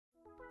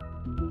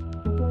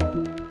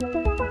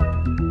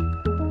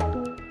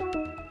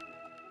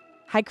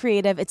Hi,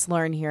 Creative. It's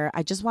Lauren here.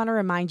 I just want to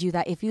remind you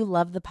that if you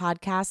love the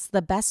podcast,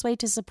 the best way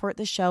to support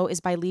the show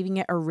is by leaving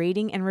it a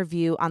rating and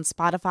review on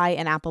Spotify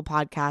and Apple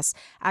Podcasts.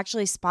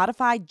 Actually,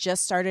 Spotify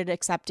just started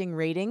accepting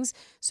ratings,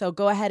 so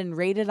go ahead and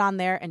rate it on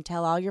there and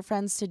tell all your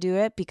friends to do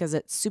it because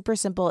it's super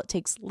simple. It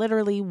takes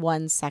literally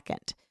 1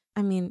 second.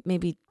 I mean,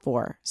 maybe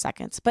 4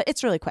 seconds, but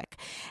it's really quick.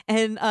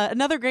 And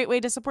another great way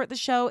to support the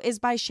show is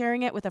by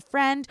sharing it with a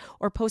friend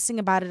or posting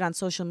about it on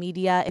social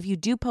media. If you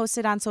do post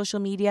it on social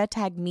media,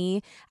 tag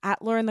me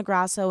at Lauren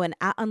LaGrasso and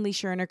at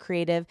Unleash Your Inner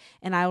Creative,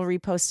 and I will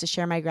repost to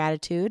share my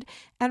gratitude.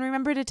 And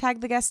remember to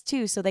tag the guests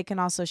too so they can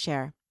also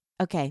share.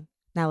 Okay,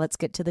 now let's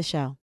get to the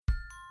show.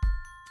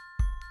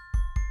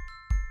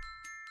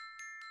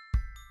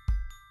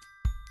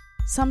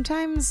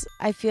 Sometimes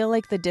I feel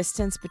like the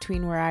distance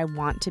between where I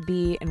want to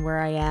be and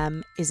where I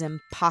am is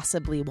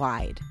impossibly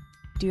wide.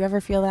 Do you ever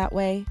feel that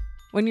way?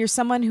 When you're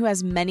someone who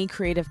has many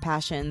creative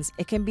passions,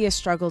 it can be a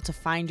struggle to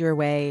find your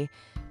way,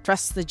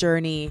 trust the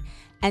journey,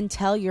 and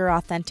tell your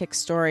authentic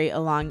story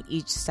along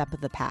each step of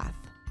the path.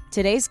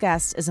 Today's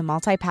guest is a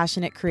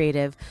multi-passionate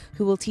creative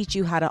who will teach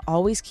you how to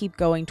always keep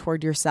going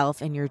toward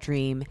yourself and your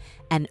dream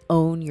and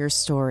own your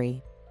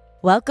story.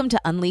 Welcome to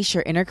Unleash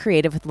Your Inner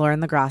Creative with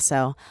Lauren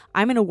LaGrasso.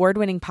 I'm an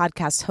award-winning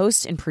podcast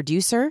host and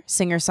producer,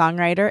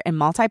 singer-songwriter, and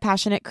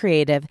multi-passionate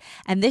creative,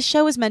 and this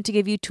show is meant to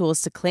give you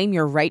tools to claim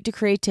your right to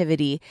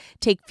creativity,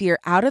 take fear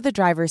out of the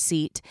driver's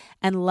seat,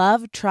 and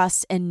love,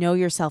 trust, and know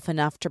yourself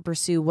enough to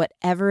pursue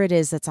whatever it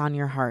is that's on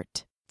your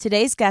heart.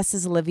 Today's guest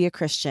is Olivia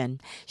Christian.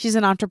 She's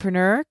an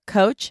entrepreneur,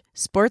 coach,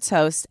 sports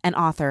host, and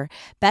author,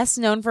 best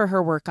known for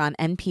her work on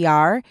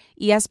NPR,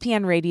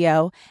 ESPN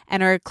Radio,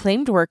 and her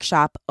acclaimed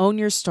workshop, Own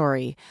Your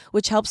Story,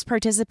 which helps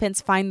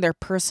participants find their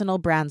personal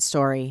brand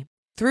story.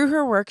 Through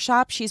her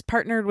workshop, she's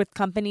partnered with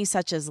companies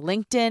such as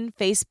LinkedIn,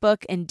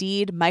 Facebook,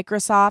 Indeed,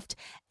 Microsoft,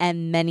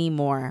 and many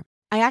more.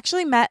 I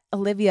actually met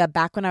Olivia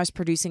back when I was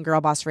producing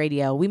Girl Boss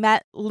Radio. We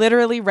met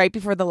literally right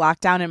before the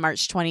lockdown in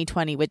March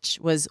 2020, which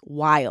was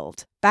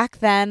wild. Back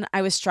then,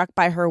 I was struck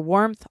by her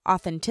warmth,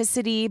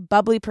 authenticity,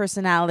 bubbly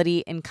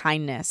personality, and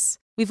kindness.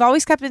 We've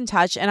always kept in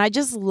touch, and I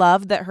just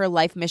love that her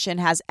life mission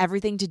has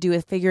everything to do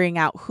with figuring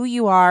out who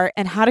you are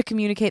and how to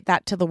communicate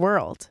that to the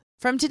world.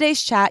 From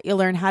today's chat, you'll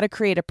learn how to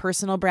create a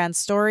personal brand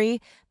story,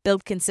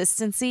 build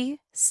consistency,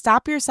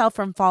 stop yourself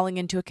from falling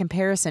into a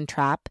comparison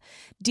trap,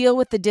 deal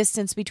with the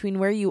distance between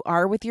where you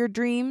are with your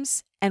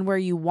dreams and where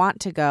you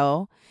want to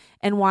go,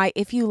 and why,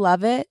 if you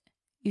love it,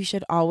 you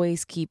should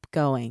always keep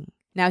going.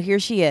 Now here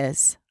she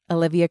is,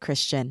 Olivia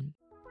Christian.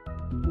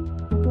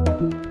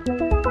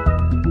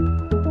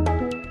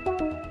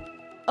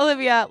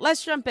 Olivia,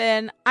 let's jump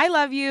in. I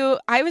love you.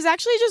 I was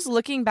actually just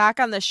looking back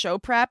on the show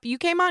prep. You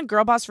came on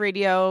Girl Boss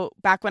Radio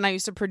back when I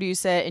used to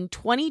produce it in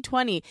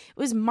 2020. It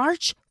was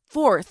March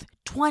 4th,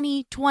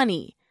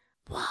 2020.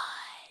 What?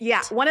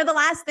 Yeah. One of the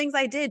last things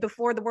I did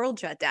before the world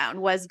shut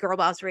down was Girl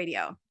Boss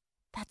Radio.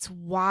 That's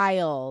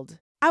wild.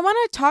 I want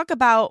to talk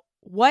about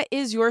what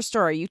is your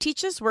story. You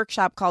teach this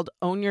workshop called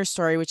Own Your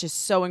Story, which is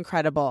so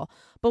incredible.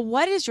 But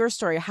what is your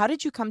story? How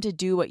did you come to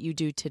do what you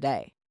do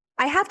today?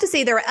 I have to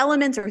say there are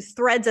elements or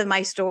threads of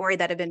my story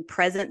that have been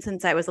present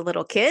since I was a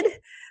little kid,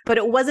 but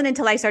it wasn't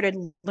until I started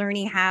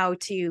learning how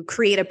to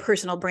create a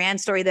personal brand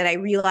story that I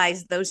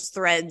realized those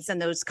threads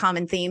and those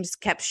common themes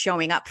kept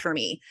showing up for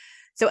me.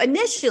 So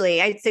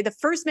initially, I'd say the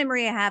first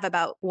memory I have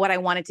about what I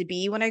wanted to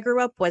be when I grew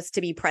up was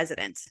to be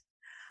president.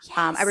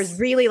 Yes. I was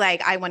really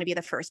like, I want to be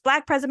the first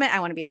Black president.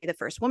 I want to be the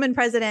first woman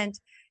president.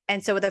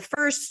 And so the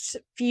first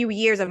few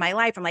years of my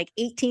life, from like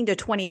 18 to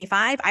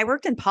 25, I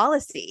worked in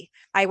policy.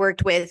 I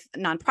worked with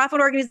nonprofit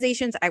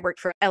organizations. I worked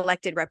for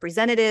elected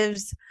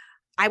representatives.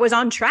 I was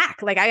on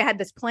track. Like I had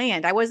this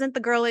planned. I wasn't the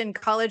girl in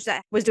college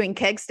that was doing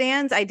keg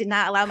stands. I did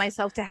not allow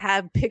myself to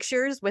have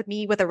pictures with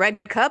me with a red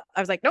cup. I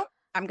was like, nope,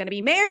 I'm going to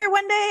be mayor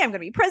one day. I'm going to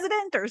be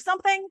president or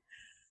something.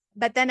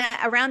 But then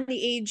around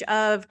the age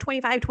of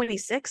 25,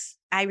 26,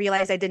 I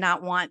realized I did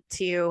not want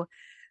to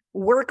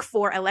work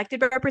for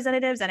elected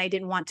representatives and I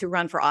didn't want to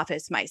run for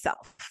office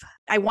myself.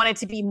 I wanted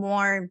to be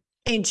more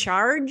in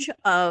charge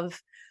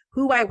of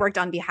who I worked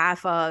on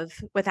behalf of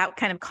without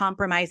kind of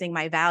compromising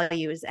my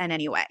values in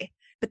any way.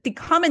 But the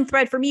common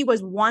thread for me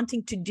was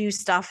wanting to do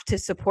stuff to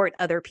support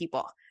other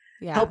people,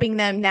 helping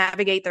them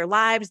navigate their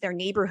lives, their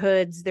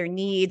neighborhoods, their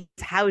needs,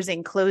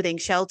 housing, clothing,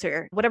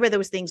 shelter, whatever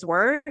those things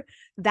were.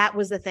 That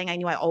was the thing I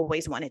knew I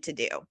always wanted to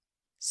do.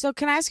 So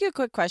can I ask you a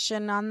quick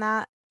question on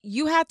that?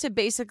 You had to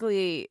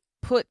basically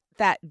put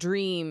that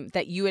dream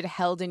that you had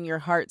held in your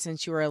heart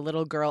since you were a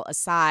little girl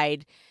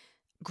aside,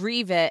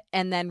 grieve it,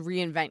 and then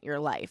reinvent your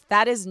life.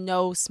 That is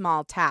no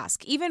small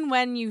task. Even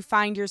when you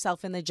find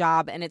yourself in the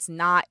job and it's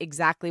not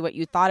exactly what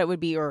you thought it would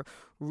be, or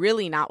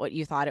really not what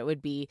you thought it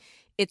would be,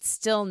 it's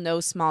still no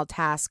small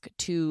task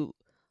to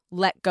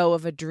let go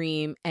of a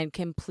dream and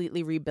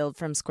completely rebuild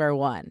from square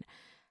one.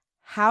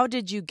 How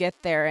did you get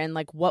there? And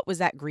like, what was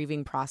that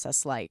grieving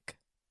process like?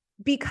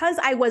 Because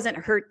I wasn't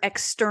hurt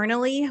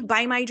externally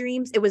by my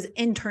dreams, it was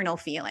internal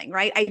feeling,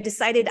 right? I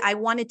decided I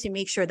wanted to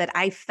make sure that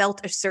I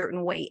felt a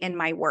certain way in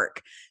my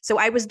work. So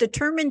I was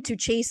determined to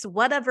chase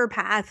whatever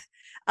path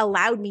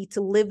allowed me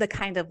to live the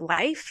kind of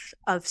life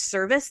of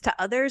service to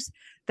others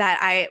that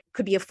I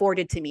could be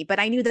afforded to me. But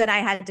I knew that I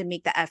had to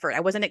make the effort. I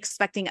wasn't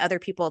expecting other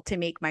people to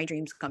make my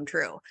dreams come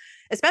true,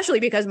 especially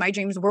because my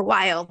dreams were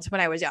wild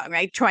when I was young,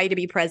 right? Trying to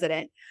be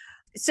president.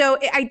 So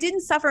I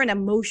didn't suffer an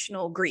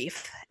emotional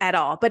grief at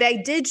all, but I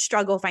did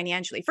struggle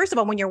financially. First of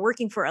all, when you're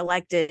working for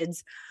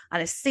electeds on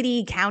a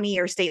city, county,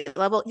 or state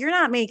level, you're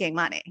not making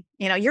money.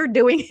 You're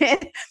doing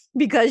it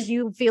because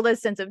you feel a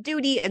sense of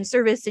duty and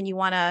service and you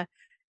want to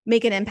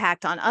make an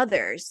impact on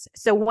others.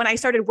 So when I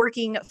started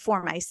working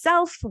for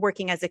myself,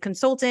 working as a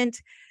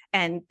consultant,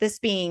 and this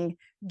being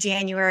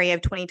January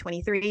of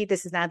 2023,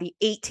 this is now the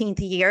 18th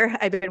year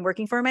I've been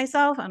working for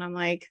myself. And I'm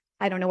like,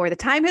 I don't know where the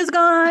time has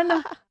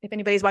gone. If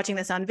anybody's watching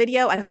this on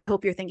video, I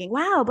hope you're thinking,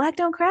 wow, Black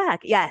don't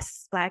crack.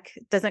 Yes, Black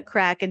doesn't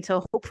crack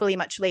until hopefully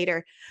much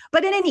later.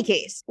 But in any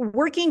case,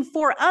 working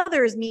for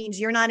others means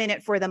you're not in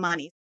it for the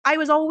money. I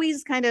was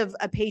always kind of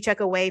a paycheck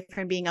away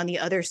from being on the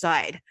other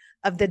side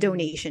of the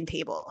donation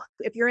table.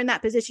 If you're in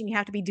that position, you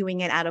have to be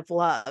doing it out of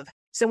love.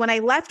 So when I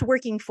left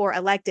working for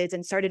electeds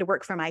and started to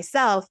work for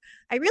myself,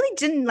 I really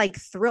didn't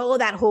throw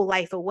that whole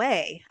life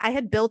away. I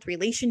had built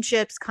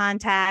relationships,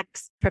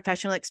 contacts,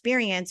 professional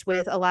experience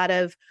with a lot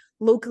of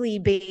locally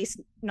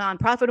based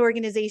nonprofit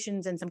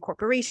organizations and some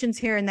corporations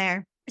here and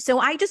there. So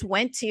I just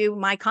went to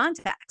my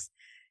contacts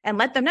and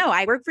let them know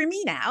I work for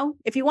me now.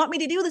 If you want me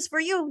to do this for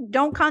you,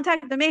 don't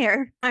contact the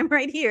mayor. I'm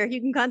right here. You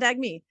can contact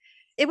me.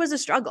 It was a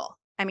struggle.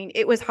 I mean,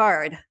 it was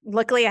hard.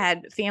 Luckily, I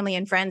had family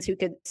and friends who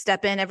could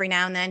step in every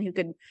now and then, who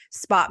could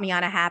spot me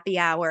on a happy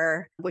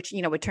hour, which,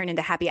 would turn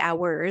into happy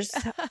hours,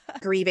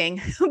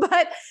 grieving.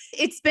 But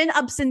it's been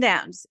ups and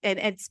downs, and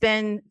it's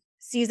been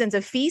seasons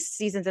of feast,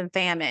 seasons of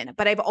famine.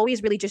 But I've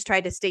always really just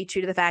tried to stay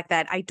true to the fact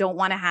that I don't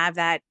want to have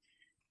that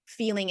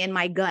feeling in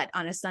my gut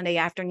on a Sunday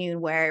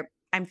afternoon where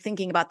I'm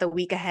thinking about the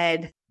week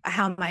ahead.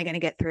 How am I going to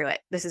get through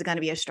it? This is going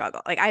to be a struggle.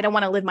 I don't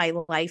want to live my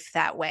life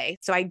that way.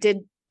 So I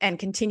did and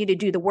continue to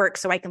do the work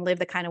so I can live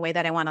the kind of way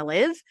that I want to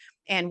live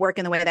and work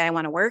in the way that I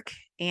want to work,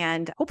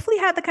 and hopefully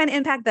have the kind of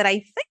impact that I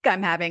think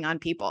I'm having on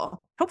people.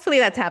 Hopefully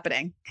that's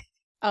happening.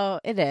 Oh,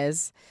 it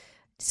is.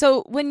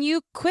 So when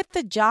you quit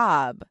the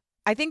job,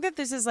 I think that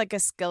this is a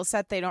skill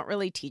set they don't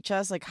really teach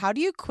us. How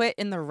do you quit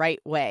in the right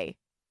way?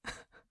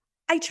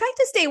 I tried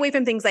to stay away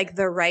from things like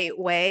the right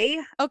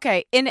way.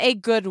 Okay, in a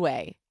good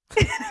way.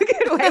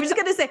 I was just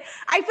going to say,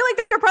 I feel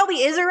like there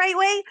probably is a right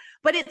way,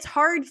 but it's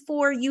hard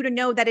for you to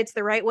know that it's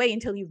the right way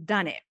until you've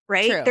done it,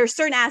 right? True. There's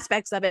certain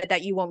aspects of it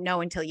that you won't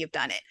know until you've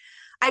done it.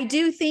 I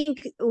do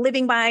think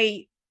living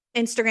by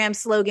Instagram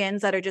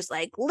slogans that are just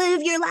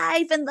live your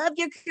life and love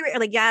your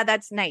career, yeah,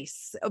 that's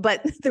nice.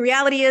 But the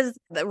reality is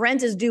the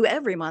rent is due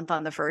every month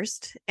on the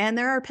 1st, and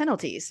there are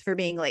penalties for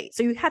being late.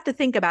 So you have to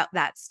think about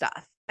that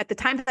stuff. At the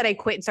time that I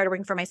quit and started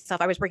working for myself,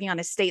 I was working on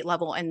a state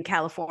level in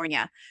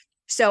California.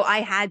 So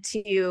I had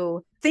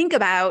to think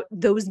about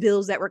those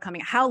bills that were coming.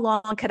 How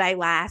long could I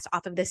last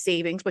off of the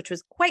savings, which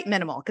was quite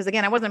minimal? Because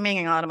again, I wasn't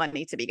making a lot of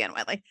money to begin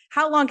with.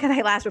 How long could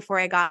I last before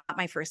I got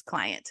my first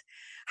client?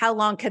 How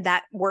long could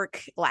that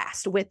work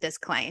last with this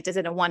client? Is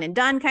it a one and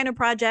done kind of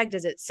project?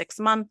 Is it 6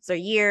 months, a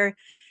year?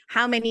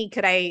 How many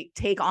could I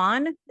take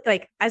on?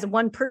 As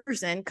one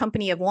person,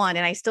 company of one,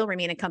 and I still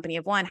remain a company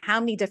of one, how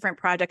many different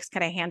projects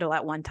could I handle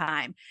at one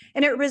time?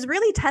 And it was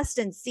really test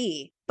and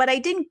see. But I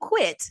didn't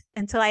quit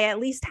until I at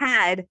least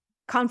had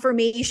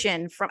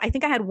confirmation from, I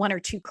think I had 1 or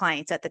 2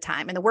 clients at the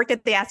time. And the work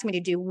that they asked me to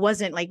do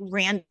wasn't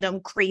random,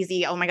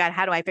 crazy, oh my God,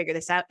 how do I figure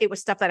this out? It was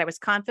stuff that I was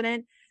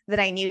confident that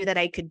I knew that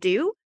I could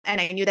do,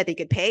 and I knew that they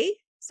could pay.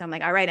 So I'm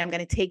like, all right, I'm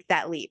going to take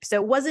that leap. So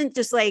it wasn't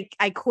just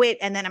I quit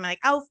and then I'm like,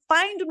 I'll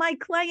find my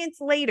clients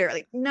later.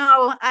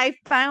 No, I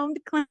found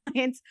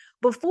clients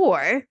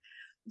before.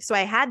 So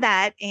I had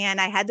that,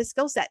 and I had the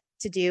skill set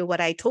to do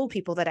what I told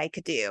people that I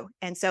could do.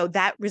 And so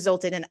that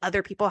resulted in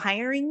other people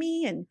hiring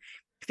me and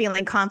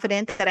feeling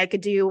confident that I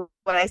could do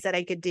what I said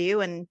I could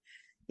do. And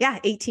yeah,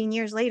 18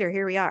 years later,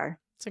 here we are.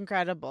 It's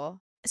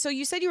incredible. So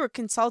you said you were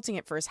consulting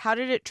at first. How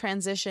did it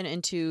transition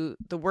into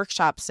the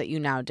workshops that you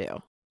now do?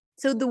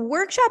 So the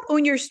workshop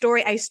Own Your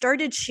Story, I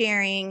started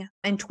sharing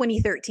in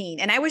 2013.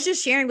 And I was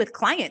just sharing with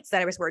clients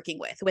that I was working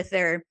with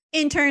their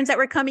interns that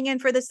were coming in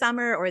for the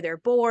summer or their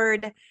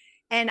board.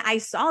 And I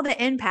saw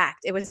the impact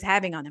it was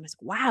having on them. I was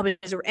like, wow.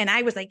 And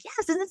I was like,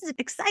 yes, this is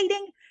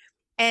exciting.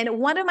 And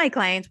one of my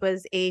clients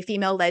was a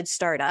female-led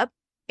startup.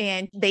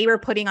 And they were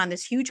putting on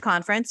this huge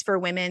conference for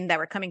women that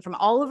were coming from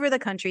all over the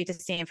country to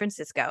San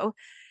Francisco.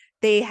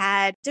 They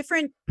had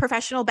different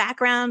professional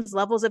backgrounds,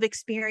 levels of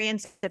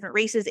experience, different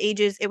races,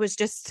 ages. It was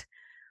just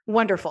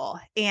wonderful.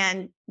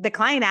 And the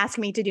client asked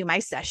me to do my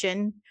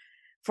session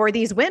for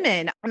these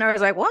women. And I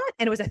was like, what?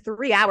 And it was a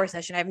 3-hour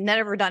session. I've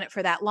never done it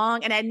for that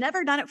long. And I'd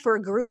never done it for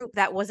a group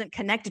that wasn't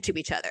connected to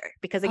each other.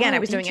 Because again, I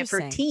was doing it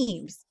for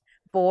teams,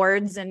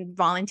 boards and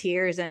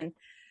volunteers. And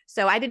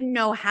so I didn't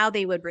know how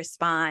they would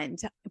respond.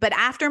 But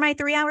after my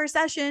 3-hour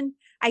session,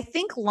 I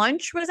think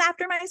lunch was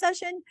after my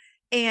session.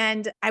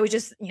 And I was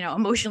just,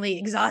 emotionally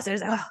exhausted. I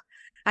was like, oh,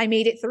 I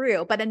made it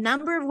through. But a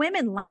number of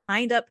women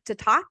lined up to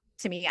talk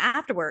to me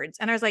afterwards.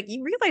 And I was like,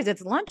 you realize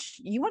it's lunch?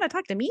 You want to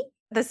talk to me?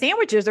 The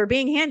sandwiches are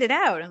being handed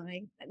out. I'm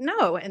like,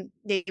 no. And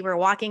they were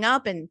walking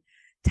up and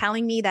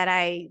telling me that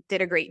I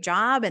did a great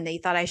job and they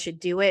thought I should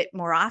do it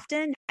more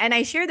often. And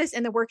I share this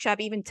in the workshop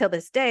even till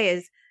this day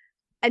is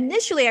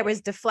initially I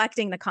was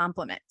deflecting the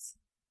compliments.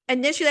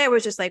 Initially I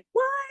was just like,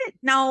 what?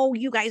 No,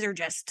 you guys are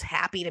just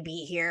happy to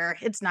be here.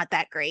 It's not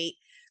that great.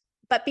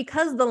 But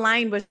because the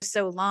line was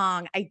so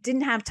long, I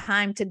didn't have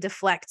time to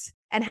deflect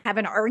and have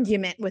an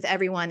argument with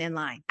everyone in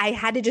line. I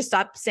had to just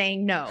stop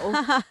saying no.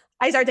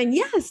 I started saying,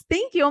 yes,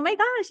 thank you. Oh my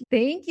gosh,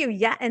 thank you.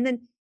 Yeah. And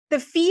then the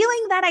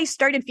feeling that I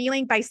started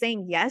feeling by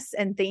saying yes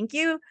and thank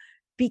you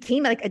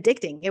became like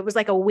addicting. It was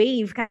like a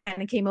wave kind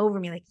of came over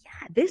me like,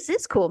 yeah, this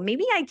is cool.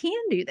 Maybe I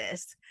can do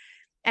this.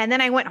 And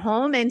then I went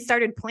home and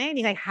started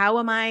planning, like, how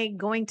am I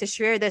going to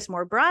share this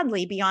more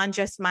broadly beyond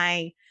just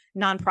my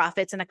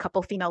nonprofits and a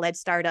couple female-led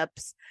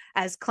startups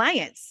as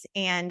clients?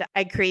 And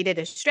I created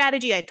a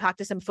strategy. I talked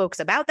to some folks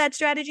about that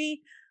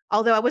strategy,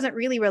 although I wasn't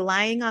really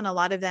relying on a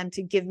lot of them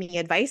to give me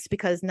advice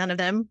because none of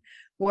them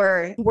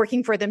were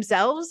working for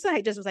themselves. I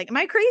just was like, am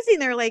I crazy?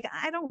 And they're like,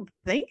 I don't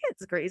think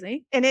it's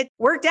crazy. And it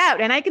worked out.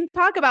 And I can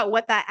talk about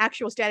what that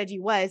actual strategy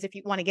was if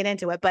you want to get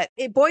into it, but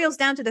it boils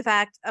down to the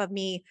fact of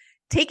me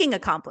taking a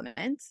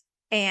compliment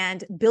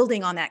and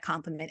building on that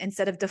compliment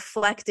instead of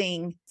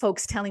deflecting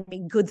folks telling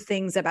me good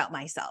things about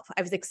myself.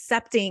 I was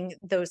accepting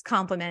those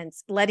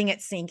compliments, letting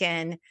it sink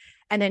in.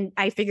 And then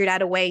I figured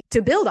out a way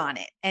to build on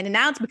it. And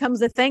now it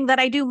becomes the thing that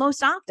I do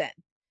most often.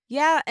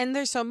 Yeah, and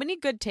there's so many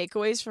good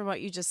takeaways from what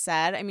you just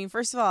said. I mean,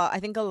 first of all, I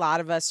think a lot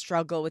of us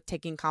struggle with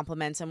taking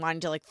compliments and wanting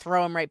to like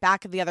throw them right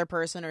back at the other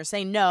person or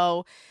say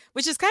no,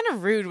 which is kind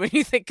of rude when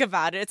you think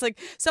about it. It's like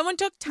someone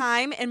took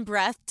time and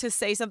breath to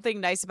say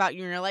something nice about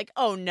you and you're like,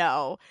 oh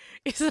no.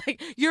 It's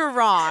like, you're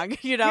wrong,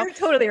 you know? You're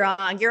totally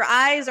wrong. Your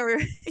eyes are,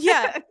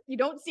 yeah, you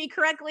don't see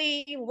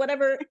correctly,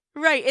 whatever.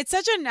 Right. It's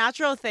such a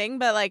natural thing,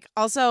 but like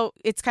also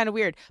it's kind of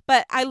weird.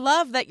 But I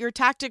love that your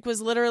tactic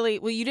was literally,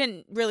 well, you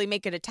didn't really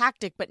make it a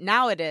tactic, but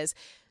now it is.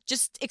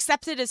 Just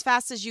accept it as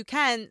fast as you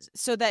can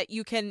so that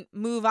you can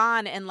move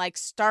on and like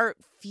start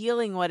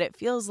feeling what it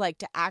feels like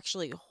to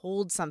actually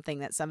hold something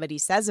that somebody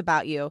says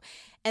about you.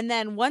 And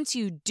then once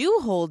you do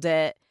hold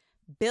it,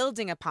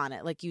 building upon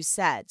it, like you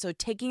said. So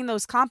taking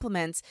those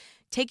compliments,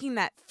 taking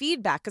that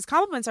feedback, because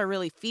compliments are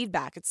really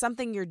feedback. It's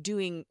something you're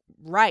doing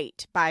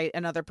right by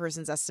another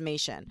person's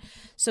estimation.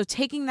 So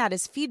taking that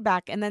as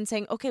feedback and then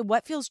saying, okay,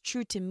 what feels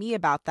true to me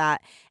about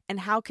that?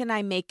 And how can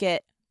I make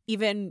it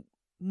even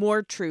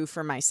more true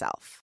for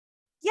myself?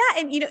 Yeah.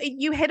 And,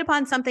 you hit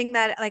upon something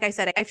that, like I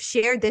said, I've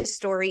shared this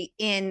story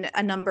in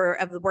a number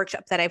of the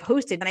workshops that I've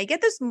hosted. And I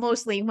get this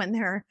mostly when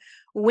there are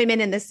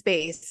women in this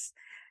space.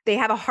 They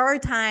have a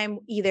hard time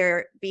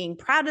either being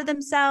proud of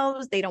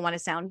themselves. They don't want to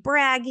sound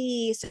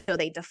braggy. So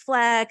they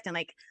deflect. And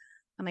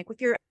I'm like,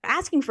 if you're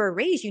asking for a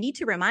raise, you need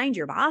to remind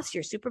your boss,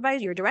 your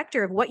supervisor, your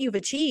director of what you've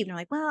achieved. And I'm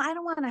like, well, I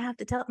don't want to have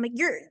to tell. I'm like,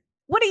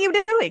 what are you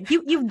doing?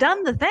 You've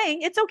done the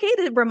thing. It's okay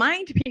to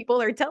remind people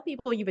or tell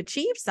people you've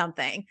achieved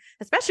something,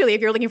 especially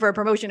if you're looking for a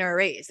promotion or a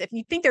raise. If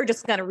you think they're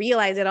just going to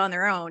realize it on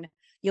their own,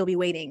 you'll be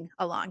waiting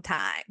a long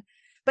time.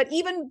 But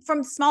even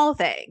from small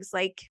things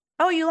like,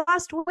 oh, you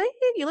lost weight,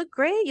 you look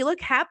great, you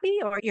look happy,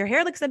 or your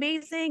hair looks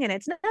amazing. And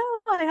it's, no,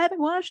 I haven't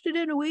washed it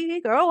in a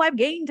week, or, oh, I've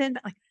gained 10.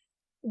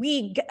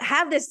 We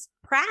have this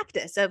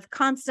practice of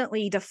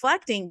constantly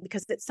deflecting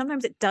because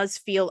sometimes it does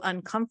feel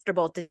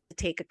uncomfortable to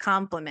take a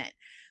compliment.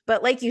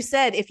 But like you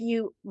said, if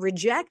you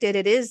reject it,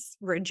 it is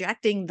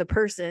rejecting the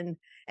person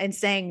and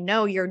saying,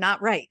 no, you're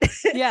not right.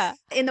 Yeah.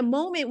 In the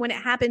moment when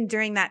it happened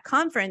during that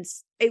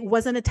conference, it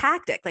wasn't a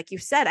tactic. Like you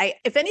said,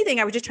 if anything,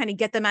 I was just trying to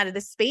get them out of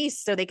the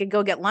space so they could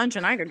go get lunch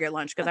and I could get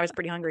lunch because I was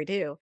pretty hungry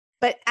too.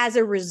 But as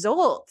a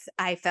result,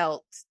 I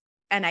felt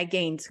and I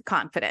gained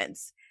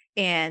confidence.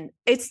 And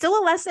it's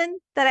still a lesson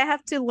that I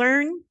have to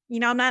learn.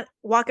 I'm not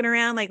walking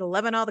around like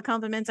loving all the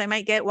compliments I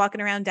might get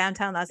walking around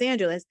downtown Los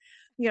Angeles.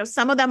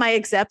 Some of them I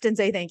accept and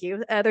say thank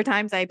you. Other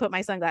times I put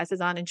my sunglasses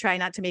on and try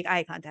not to make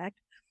eye contact.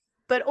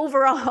 But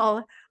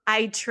overall,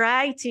 I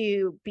try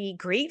to be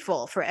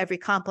grateful for every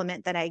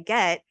compliment that I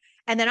get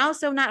and then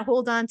also not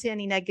hold on to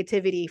any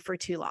negativity for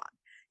too long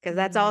because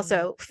that's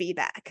also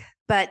feedback.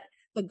 But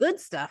the good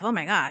stuff, oh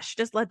my gosh,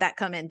 just let that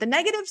come in. The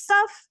negative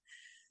stuff,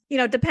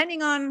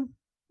 depending on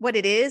what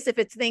it is, if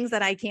it's things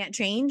that I can't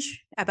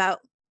change about,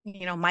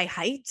 my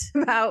height,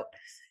 about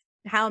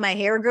how my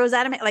hair grows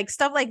out of me, like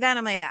stuff like that.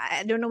 I'm like,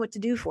 I don't know what to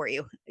do for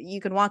you.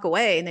 You can walk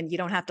away and then you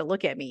don't have to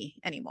look at me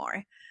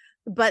anymore.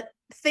 But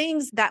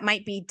things that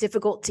might be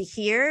difficult to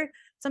hear,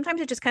 sometimes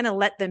I just kind of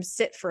let them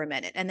sit for a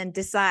minute and then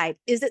decide,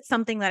 is it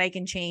something that I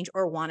can change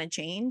or want to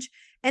change?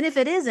 And if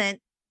it isn't,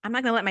 I'm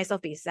not going to let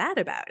myself be sad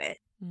about it.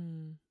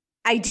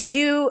 I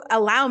do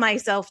allow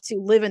myself to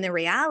live in the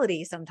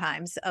reality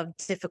sometimes of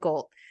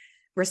difficult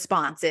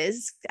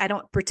responses. I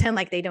don't pretend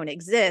like they don't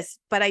exist,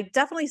 but I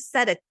definitely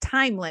set a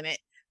time limit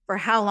for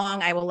how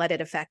long I will let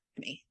it affect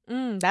me.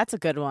 That's a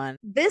good one.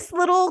 This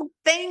little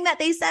thing that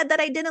they said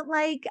that I didn't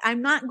like,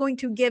 I'm not going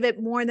to give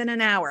it more than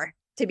an hour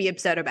to be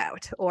upset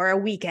about or a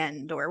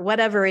weekend or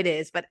whatever it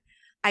is. But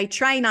I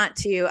try not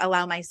to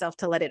allow myself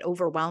to let it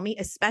overwhelm me,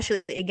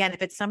 especially again,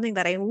 if it's something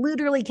that I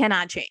literally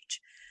cannot change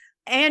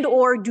and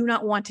or do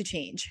not want to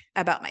change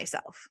about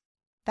myself.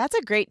 That's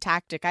a great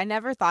tactic. I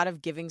never thought of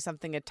giving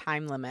something a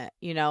time limit.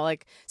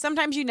 Like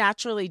sometimes you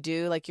naturally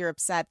do, like you're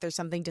upset, there's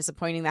something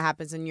disappointing that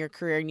happens in your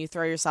career and you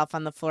throw yourself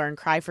on the floor and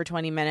cry for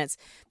 20 minutes.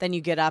 Then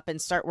you get up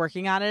and start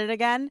working on it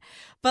again.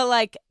 But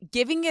like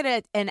giving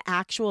it an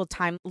actual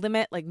time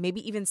limit, like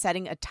maybe even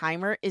setting a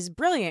timer is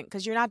brilliant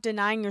because you're not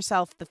denying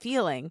yourself the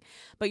feeling,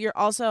 but you're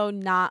also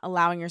not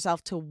allowing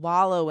yourself to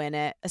wallow in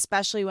it,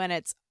 especially when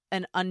it's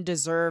an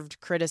undeserved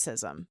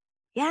criticism.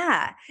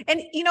 Yeah.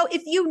 And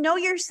if you know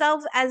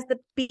yourself as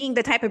being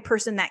the type of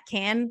person that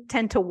can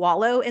tend to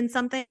wallow in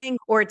something,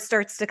 or it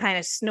starts to kind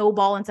of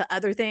snowball into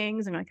other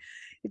things and like,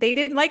 they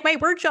didn't like my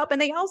workshop and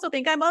they also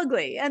think I'm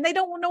ugly and they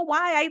don't know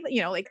why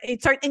like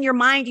it starts in your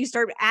mind, you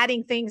start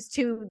adding things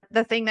to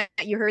the thing that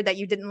you heard that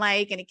you didn't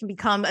like, and it can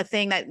become a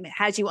thing that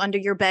has you under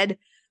your bed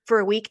for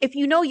a week. If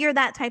you know you're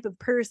that type of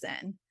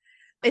person,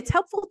 it's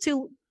helpful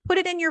to put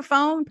it in your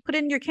phone, put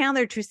it in your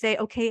calendar to say,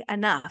 okay,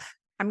 enough.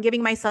 I'm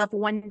giving myself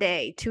 1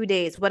 day, 2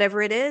 days,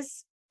 whatever it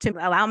is, to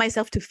allow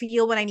myself to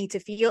feel what I need to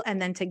feel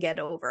and then to get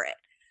over it.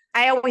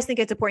 I always think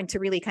it's important to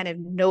really kind of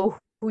know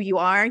who you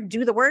are,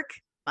 do the work,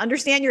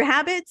 understand your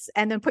habits,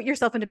 and then put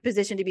yourself in a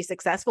position to be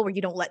successful where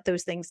you don't let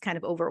those things kind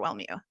of overwhelm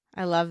you.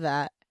 I love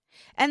that.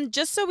 And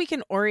just so we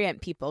can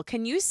orient people,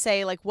 can you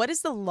say, like, what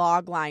is the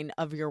log line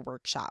of your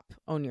workshop,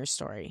 Own Your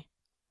Story?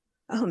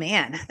 Oh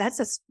man, that's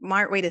a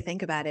smart way to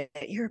think about it.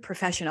 You're a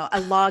professional, a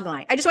log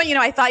line. I just want you to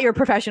know, I thought you were a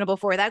professional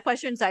before that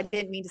question, so I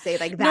didn't mean to say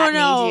like that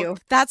made you.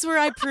 That's where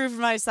I proved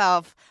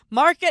myself.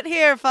 Mark it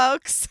here,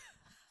 folks.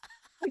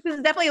 This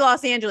is definitely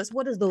Los Angeles.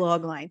 What is the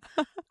log line?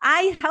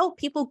 I help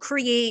people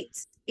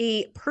create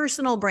a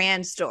personal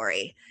brand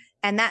story.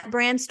 And that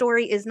brand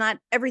story is not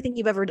everything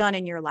you've ever done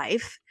in your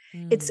life.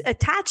 It's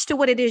attached to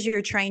what it is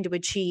you're trying to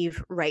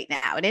achieve right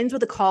now. It ends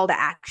with a call to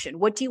action.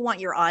 What do you want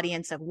your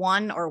audience of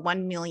 1 or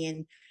 1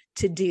 million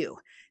to do?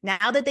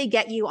 Now that they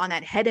get you on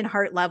that head and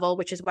heart level,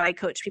 which is what I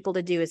coach people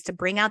to do, is to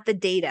bring out the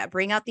data,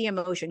 bring out the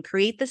emotion,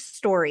 create the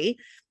story.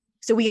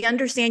 So we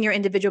understand your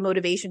individual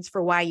motivations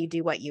for why you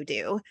do what you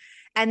do.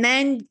 And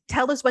then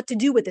tell us what to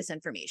do with this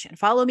information.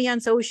 Follow me on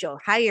social,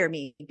 hire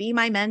me, be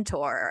my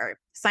mentor, or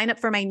sign up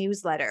for my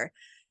newsletter.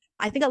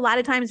 I think a lot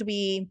of times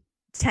we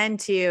tend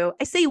to,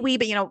 I say we,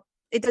 but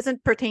it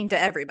doesn't pertain to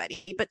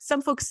everybody, but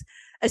some folks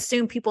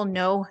assume people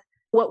know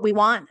what we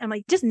want. I'm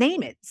like, just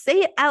name it. Say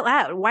it out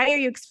loud. Why are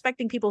you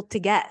expecting people to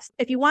guess?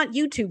 If you want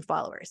YouTube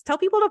followers, tell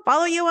people to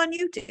follow you on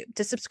YouTube,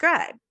 to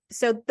subscribe.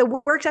 So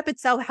the workshop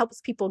itself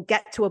helps people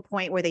get to a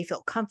point where they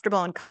feel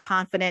comfortable and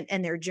confident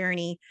in their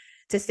journey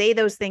to say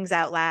those things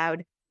out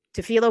loud,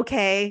 to feel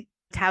okay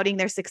touting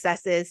their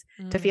successes,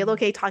 to feel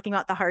okay talking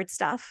about the hard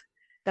stuff,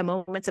 the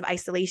moments of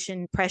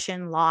isolation,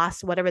 depression,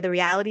 loss, whatever the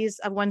realities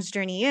of one's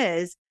journey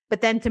is,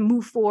 but then to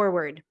move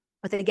forward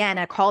with, again,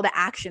 a call to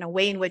action, a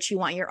way in which you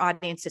want your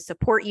audience to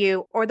support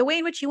you, or the way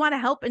in which you want to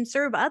help and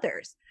serve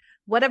others,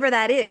 whatever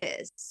that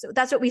is. So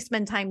that's what we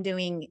spend time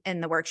doing in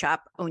the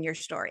workshop, Own Your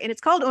Story. And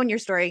it's called Own Your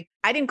Story.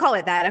 I didn't call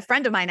it that. A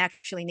friend of mine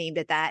actually named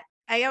it that.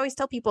 I always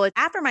tell people,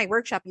 after my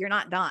workshop, you're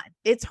not done.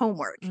 It's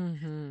homework.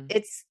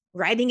 It's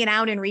writing it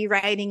out and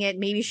rewriting it,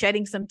 maybe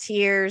shedding some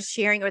tears,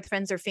 sharing it with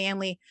friends or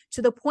family,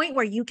 to the point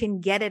where you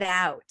can get it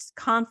out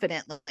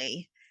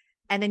confidently.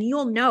 And then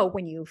you'll know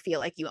when you feel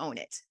like you own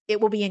it.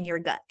 It will be in your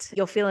gut.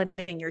 You'll feel it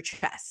in your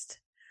chest.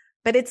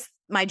 But it's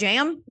my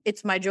jam.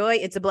 It's my joy.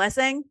 It's a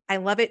blessing. I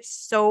love it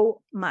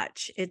so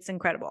much. It's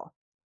incredible.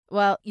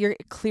 Well, you're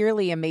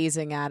clearly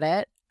amazing at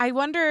it. I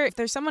wonder if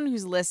there's someone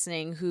who's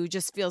listening who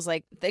just feels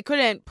like they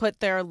couldn't put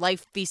their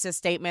life thesis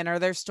statement or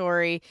their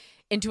story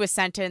into a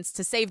sentence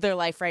to save their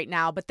life right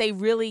now, but they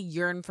really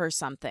yearn for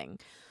something.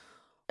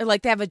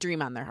 Like they have a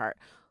dream on their heart.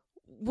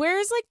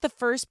 Where's like the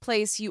first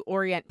place you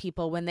orient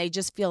people when they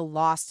just feel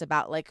lost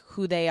about like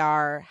who they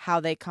are, how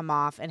they come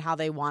off, and how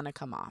they want to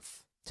come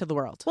off to the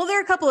world? Well, there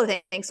are a couple of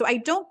things. So I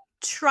don't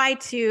try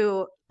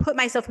to put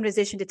myself in a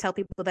position to tell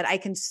people that I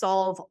can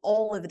solve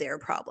all of their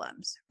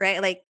problems,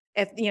 right? Like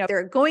if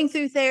they're going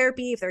through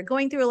therapy, if they're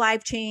going through a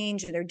life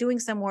change and they're doing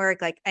some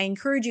work, like I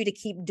encourage you to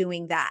keep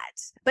doing that.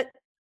 But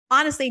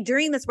honestly,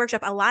 during this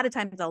workshop, a lot of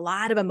times, a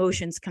lot of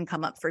emotions can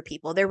come up for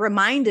people. They're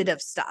reminded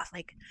of stuff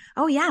like,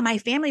 oh yeah, my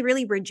family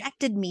really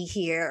rejected me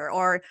here.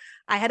 Or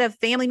I had a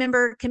family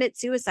member commit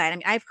suicide. I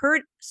mean, I've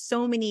heard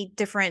so many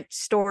different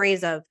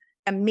stories of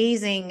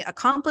amazing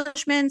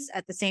accomplishments.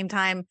 At the same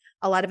time,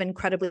 a lot of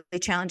incredibly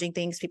challenging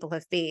things people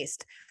have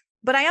faced.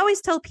 But I always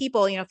tell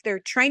people, if they're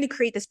trying to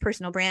create this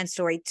personal brand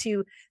story,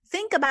 to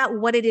think about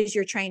what it is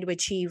you're trying to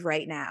achieve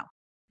right now.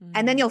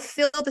 And then you'll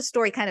fill the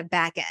story kind of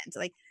back end.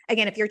 Like,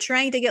 again, if you're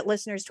trying to get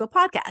listeners to a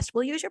podcast,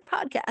 we'll use your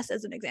podcast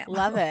as an example.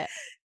 Love it.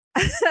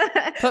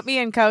 Put me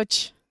in,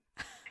 coach.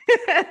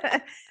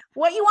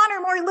 What you want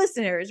are more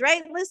listeners,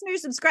 right?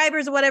 Listeners,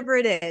 subscribers, whatever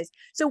it is.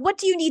 So what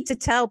do you need to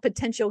tell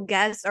potential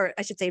guests, or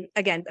I should say,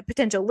 again,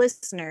 potential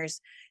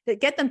listeners,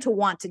 that get them to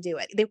want to do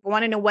it? They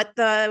want to know what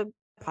the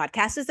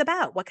podcast is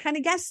about. What kind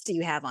of guests do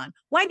you have on?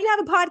 Why do you have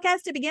a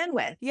podcast to begin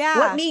with? Yeah.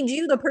 What made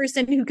you the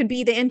person who could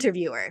be the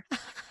interviewer?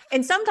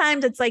 And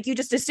sometimes it's like you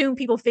just assume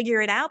people figure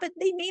it out, but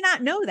they may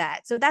not know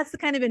that. So that's the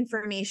kind of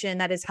information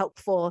that is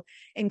helpful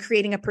in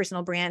creating a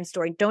personal brand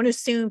story. Don't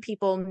assume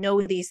people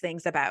know these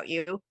things about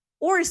you,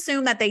 or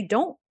assume that they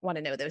don't want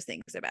to know those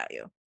things about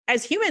you.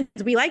 As humans,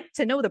 we like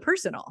to know the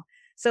personal.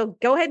 So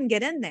go ahead and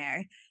get in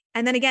there.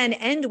 And then again,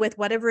 end with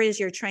whatever it is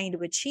you're trying to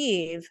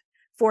achieve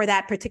for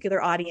that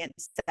particular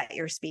audience that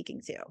you're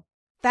speaking to.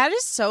 That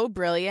is so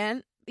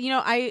brilliant. You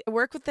know, I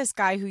work with this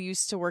guy who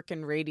used to work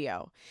in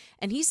radio,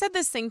 and he said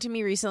this thing to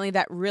me recently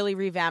that really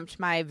revamped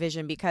my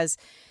vision because,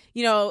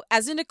 you know,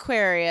 as an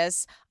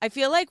Aquarius, I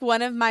feel like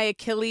one of my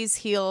Achilles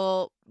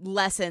heel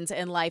lessons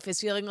in life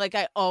is feeling like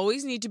I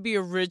always need to be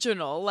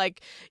original,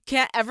 like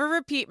can't ever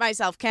repeat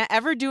myself, can't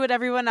ever do what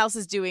everyone else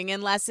is doing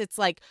unless it's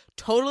like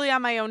totally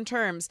on my own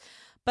terms.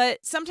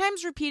 But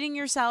sometimes repeating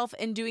yourself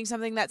and doing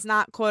something that's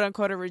not quote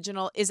unquote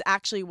original is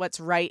actually what's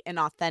right and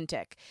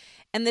authentic.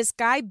 And this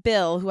guy,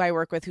 Bill, who I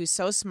work with, who's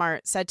so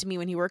smart, said to me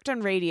when he worked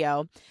on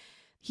radio,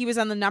 he was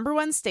on the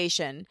 #1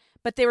 station,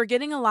 but they were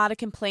getting a lot of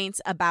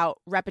complaints about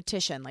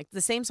repetition. Like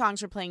the same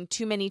songs were playing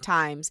too many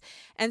times.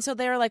 And so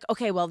they were like,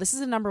 okay, well, this is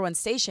a #1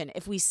 station.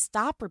 If we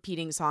stop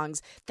repeating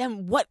songs,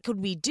 then what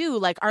could we do?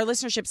 Like our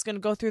listenership's going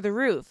to go through the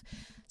roof.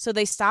 So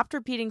they stopped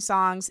repeating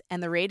songs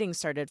and the ratings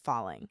started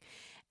falling.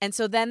 And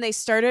so then they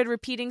started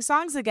repeating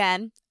songs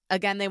again.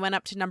 Again, they went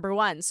up to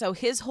 #1. So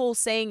his whole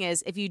saying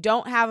is, if you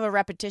don't have a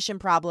repetition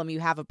problem, you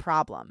have a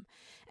problem.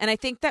 And I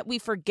think that we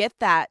forget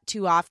that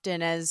too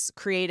often as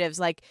creatives.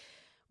 Like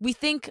we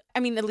think, I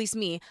mean, at least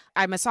me,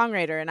 I'm a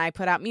songwriter and I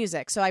put out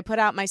music. So I put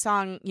out my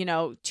song,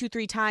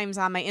 2-3 times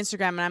on my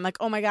Instagram and I'm like,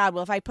 oh my God,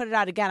 well, if I put it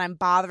out again, I'm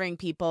bothering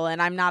people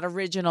and I'm not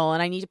original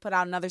and I need to put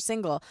out another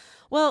single.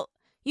 Well,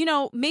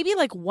 maybe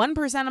like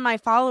 1% of my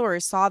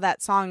followers saw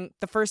that song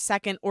the first,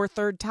 second, or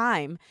third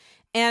time.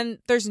 And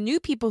there's new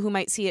people who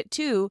might see it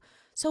too.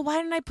 So why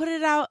didn't I put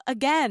it out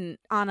again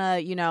on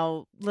a,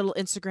 little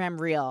Instagram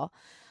reel?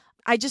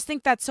 I just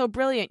think that's so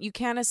brilliant. You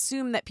can't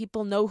assume that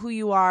people know who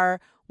you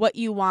are, what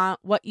you want,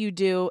 what you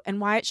do,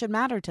 and why it should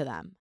matter to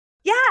them.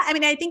 Yeah. I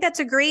mean, I think that's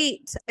a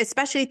great,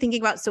 especially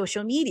thinking about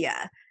social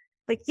media.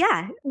 Like,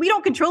 yeah, we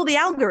don't control the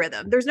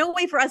algorithm. There's no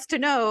way for us to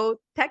know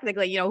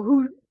technically,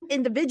 who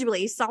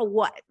individually saw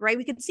what, right?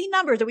 We could see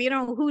numbers, but we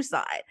don't know who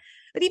saw it.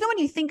 But even when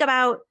you think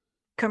about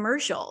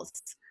commercials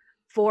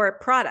for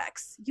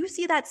products, you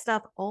see that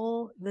stuff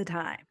all the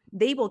time.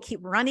 They will keep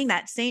running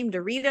that same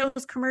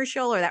Doritos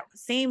commercial or that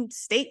same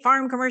State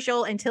Farm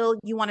commercial until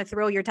you want to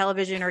throw your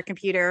television or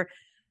computer,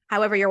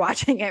 however you're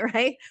watching it,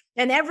 right?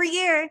 And every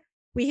year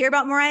we hear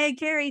about Mariah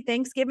Carey,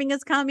 Thanksgiving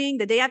is coming,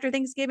 the day after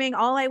Thanksgiving,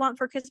 All I Want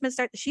for Christmas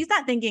starts. She's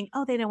not thinking,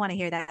 oh, they don't want to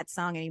hear that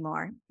song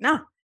anymore. No,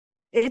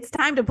 it's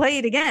time to play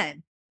it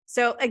again.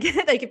 So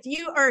again, like if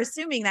you are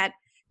assuming that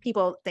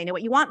people, they know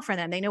what you want from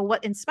them, they know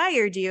what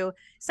inspired you,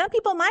 some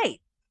people might.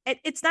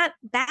 It's not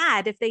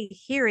bad if they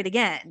hear it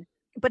again,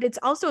 but it's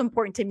also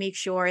important to make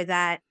sure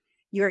that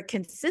you're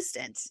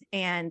consistent.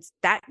 And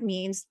that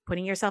means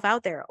putting yourself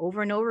out there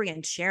over and over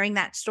again, sharing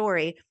that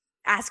story,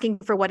 asking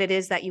for what it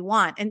is that you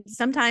want. And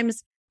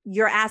sometimes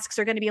your asks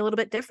are going to be a little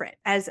bit different.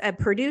 As a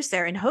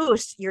producer and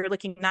host, you're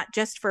looking not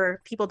just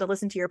for people to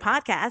listen to your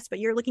podcast, but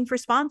you're looking for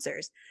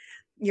sponsors.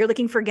 You're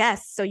looking for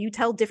guests. So you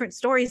tell different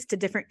stories to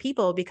different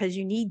people because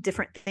you need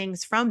different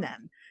things from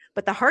them.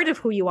 But the heart of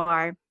who you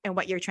are and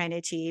what you're trying to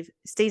achieve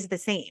stays the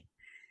same.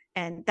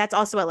 And that's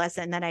also a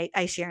lesson that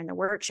I share in the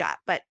workshop.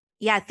 But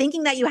yeah,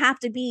 thinking that you have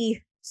to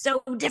be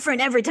so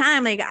different every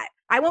time, like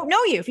I won't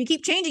know you if you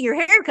keep changing your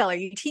hair color,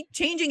 you keep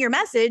changing your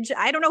message.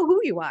 I don't know who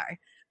you are.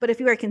 But if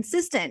you are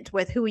consistent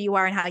with who you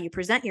are and how you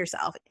present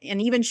yourself, and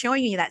even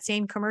showing you that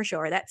same commercial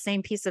or that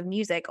same piece of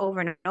music over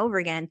and over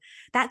again,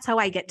 that's how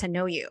I get to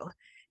know you.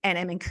 And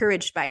I'm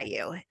encouraged by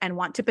you and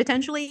want to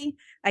potentially,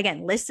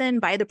 again, listen,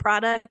 buy the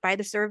product, buy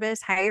the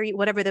service, hire you,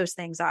 whatever those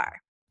things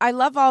are. I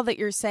love all that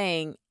you're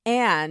saying.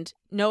 And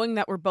knowing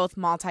that we're both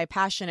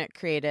multi-passionate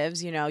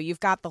creatives, you've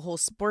got the whole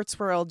sports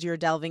world you're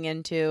delving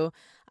into.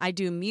 I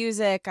do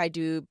music, I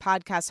do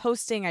podcast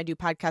hosting, I do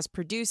podcast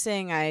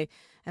producing, I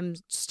am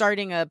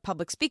starting a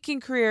public speaking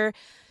career.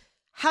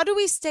 How do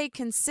we stay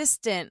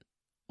consistent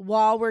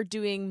while we're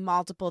doing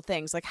multiple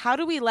things? Like, how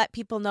do we let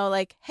people know,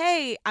 like,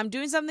 hey, I'm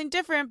doing something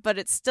different, but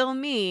it's still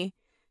me?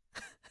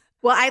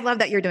 Well, I love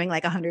that you're doing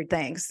like 100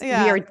 things.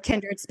 Yeah. We are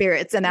kindred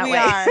spirits in that We way.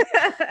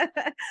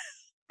 are.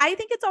 I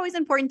think it's always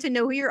important to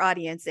know who your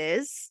audience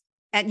is.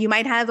 And you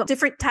might have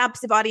different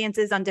types of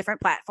audiences on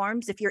different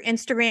platforms. If your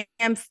Instagram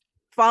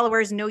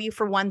followers know you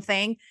for one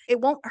thing, it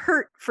won't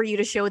hurt for you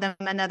to show them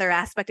another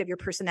aspect of your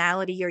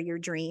personality or your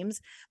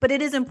dreams. But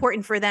it is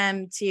important for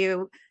them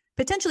to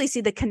potentially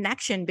see the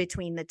connection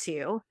between the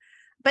two,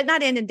 but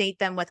not inundate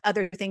them with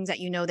other things that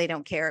they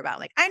don't care about.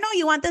 Like, I know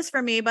you want this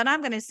from me, but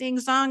I'm going to sing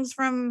songs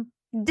from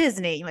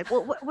Disney. Like,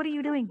 well, what are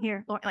you doing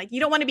here? Like,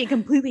 you don't want to be a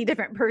completely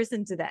different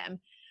person to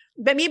them.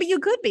 But maybe you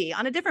could be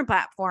on a different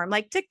platform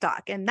like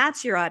TikTok, and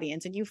that's your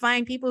audience. And you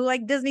find people who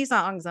like Disney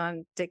songs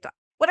on TikTok,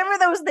 whatever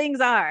those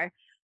things are.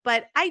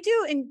 But I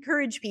do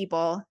encourage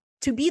people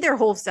to be their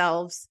whole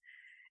selves,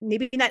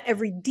 maybe not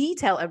every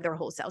detail of their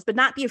whole selves, but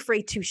not be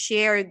afraid to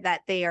share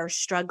that they are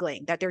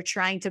struggling, that they're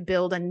trying to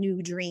build a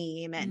new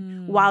dream.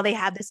 And while they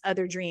have this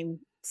other dream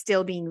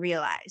still being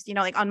realized,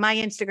 like on my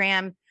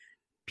Instagram,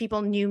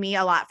 people knew me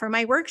a lot for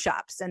my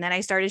workshops. And then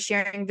I started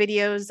sharing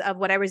videos of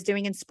what I was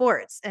doing in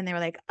sports. And they were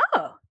like,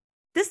 oh,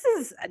 this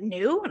is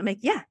new. And I'm like,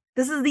 yeah,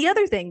 this is the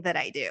other thing that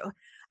I do.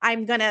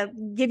 I'm going to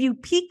give you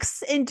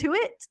peeks into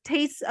it,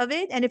 tastes of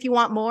it. And if you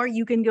want more,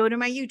 you can go to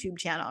my YouTube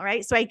channel,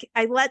 right? So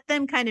I let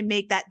them kind of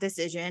make that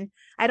decision.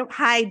 I don't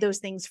hide those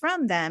things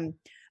from them,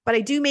 but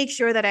I do make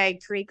sure that I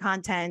create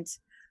content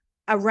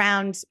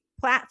around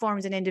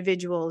platforms and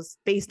individuals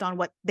based on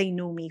what they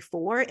know me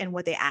for and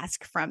what they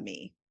ask from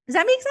me. Does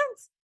that make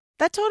sense?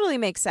 That totally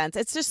makes sense.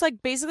 It's just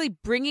like basically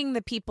bringing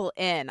the people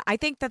in. I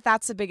think that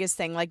that's the biggest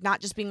thing, like not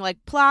just being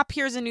like, plop,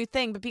 here's a new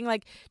thing, but being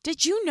like,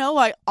 did you know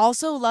I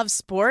also love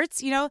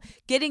sports?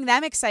 Getting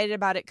them excited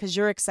about it because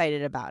you're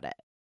excited about it.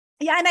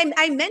 Yeah. And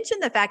I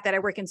mentioned the fact that I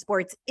work in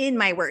sports in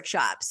my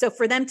workshop. So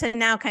for them to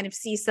now kind of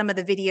see some of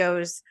the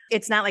videos,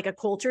 it's not like a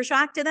culture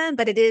shock to them,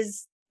 but it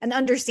is an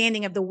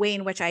understanding of the way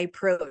in which I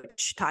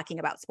approach talking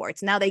about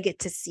sports. Now they get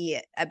to see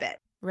it a bit.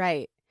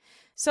 Right.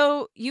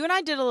 So you and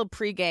I did a little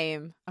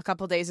pregame a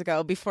couple days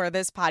ago before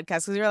this podcast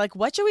because we were like,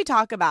 what should we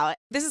talk about?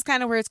 This is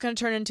kind of where it's going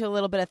to turn into a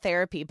little bit of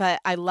therapy, but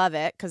I love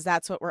it because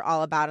that's what we're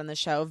all about on the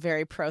show.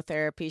 Very pro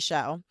therapy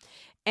show.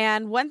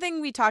 And one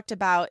thing we talked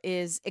about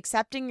is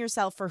accepting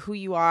yourself for who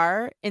you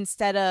are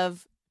instead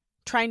of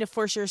trying to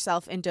force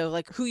yourself into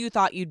like who you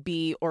thought you'd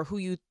be or who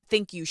you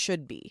think you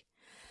should be.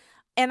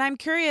 And I'm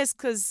curious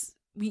because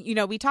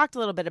we talked a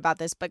little bit about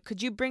this, but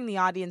could you bring the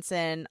audience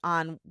in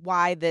on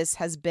why this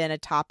has been a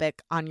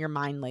topic on your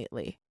mind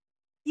lately?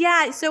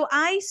 Yeah. So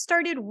I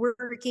started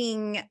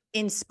working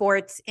in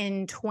sports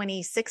in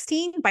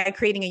 2016 by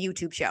creating a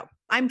YouTube show.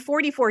 I'm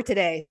 44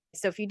 today.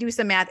 So if you do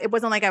some math, it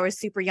wasn't like I was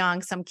super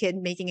young, some kid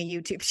making a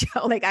YouTube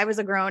show. Like I was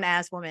a grown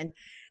ass woman.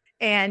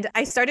 And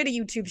I started a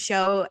YouTube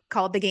show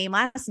called The Game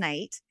last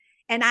night.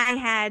 And I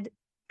had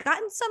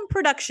gotten some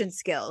production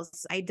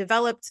skills. I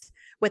developed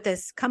with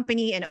this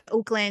company in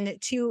Oakland,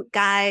 2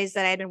 guys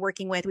that I had been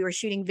working with. We were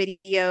shooting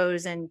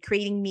videos and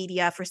creating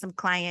media for some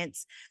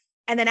clients.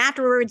 And then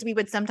afterwards, we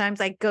would sometimes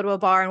like go to a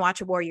bar and watch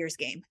a Warriors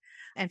game.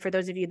 And for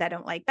those of you that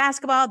don't like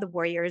basketball, the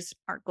Warriors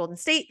aren't Golden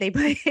State.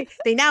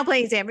 They now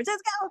play in San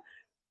Francisco.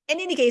 In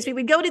any case, we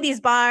would go to these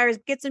bars,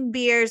 get some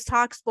beers,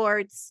 talk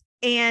sports.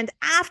 And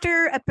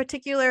after a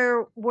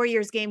particular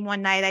Warriors game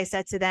one night, I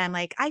said to them,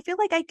 like, I feel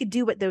like I could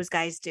do what those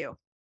guys do,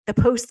 the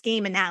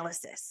post-game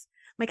analysis.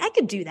 I'm like, I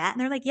could do that.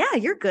 And they're like, yeah,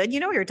 you're good. You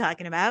know what you're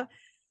talking about. I'm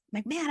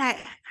like, man,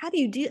 how do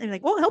you do it? And they're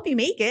like, well, I'll help you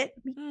make it.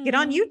 Get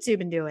on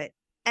YouTube and do it.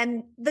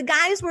 And the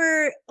guys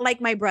were like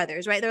my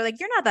brothers, right? They're like,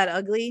 you're not that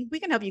ugly. We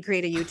can help you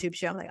create a YouTube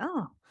show. I'm like,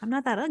 oh, I'm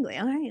not that ugly.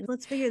 All right,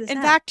 let's figure this out.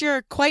 In fact,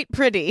 you're quite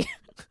pretty.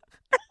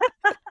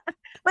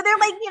 But they're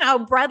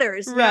like,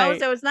 brothers, right?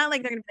 So it's not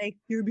like they're going to be like,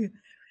 you're beautiful.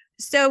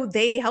 So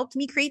they helped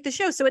me create the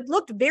show. So it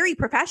looked very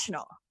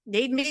professional.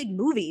 They'd made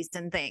movies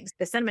and things,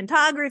 the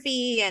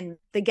cinematography and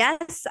the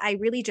guests. I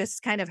really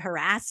just kind of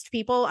harassed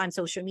people on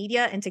social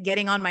media into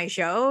getting on my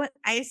show.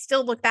 I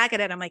still look back at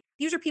it. I'm like,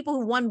 these are people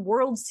who won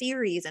World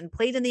Series and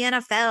played in the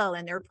NFL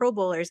and they're Pro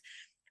Bowlers.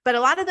 But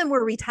a lot of them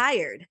were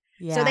retired.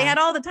 Yeah. So they had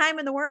all the time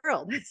in the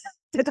world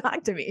to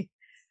talk to me,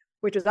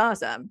 which was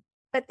awesome.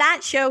 But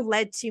that show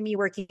led to me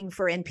working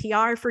for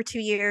NPR for 2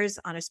 years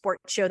on a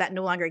sports show that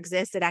no longer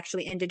exists. It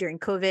actually ended during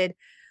COVID.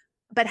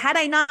 But had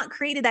I not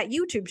created that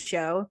YouTube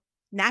show,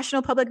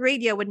 National Public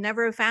Radio would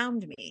never have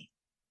found me.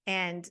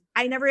 And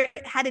I never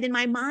had it in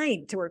my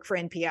mind to work for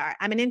NPR.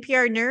 I'm an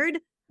NPR nerd,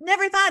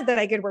 never thought that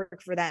I could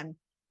work for them,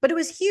 but it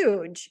was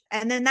huge.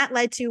 And then that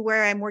led to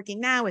where I'm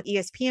working now with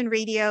ESPN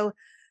Radio.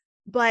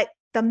 But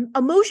the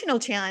emotional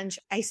challenge,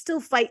 I still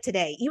fight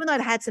today, even though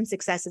I've had some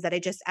successes that I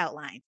just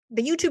outlined.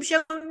 The YouTube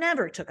show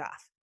never took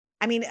off.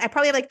 I mean, I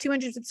probably have like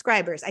 200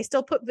 subscribers. I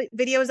still put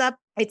videos up.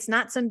 It's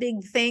not some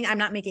big thing. I'm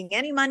not making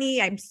any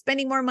money. I'm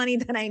spending more money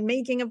than I'm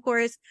making, of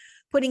course,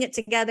 putting it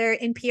together.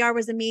 NPR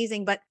was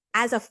amazing. But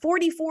as a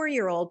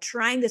 44-year-old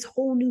trying this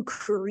whole new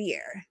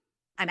career,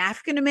 I'm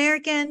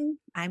African-American.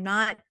 I'm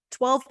not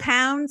 12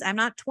 pounds. I'm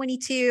not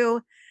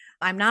 22.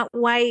 I'm not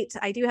white.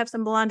 I do have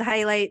some blonde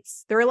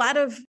highlights. There are a lot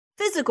of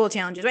physical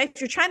challenges, right?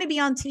 If you're trying to be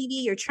on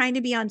TV, you're trying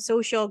to be on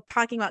social,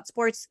 talking about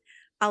sports,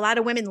 a lot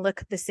of women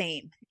look the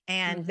same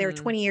and they're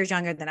 20 years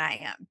younger than I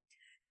am.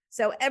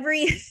 So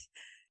every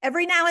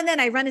now and then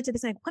I run into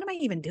this and like, what am I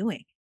even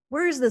doing?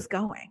 Where is this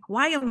going?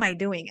 Why am I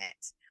doing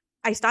it?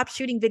 I stopped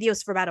shooting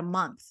videos for about a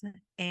month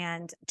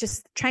and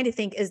just trying to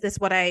think, is this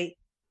what I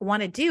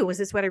want to do? Is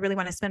this what I really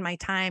want to spend my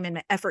time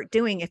and effort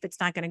doing if it's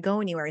not going to go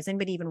anywhere? Is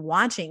anybody even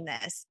watching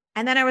this?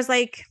 And then I was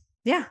like,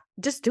 yeah,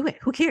 just do it.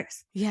 Who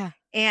cares? Yeah.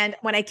 And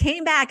when I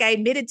came back, I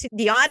admitted to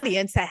the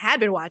audience that had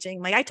been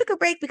watching, like I took a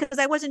break because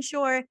I wasn't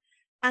sure.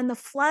 And the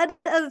flood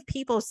of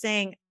people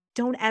saying,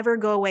 don't ever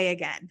go away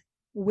again.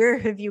 where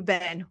have you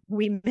been?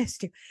 We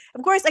missed you.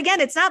 Of course, again,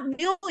 it's not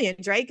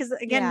millions, right? Because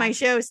again, my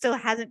show still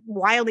hasn't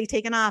wildly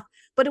taken off,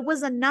 but it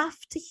was enough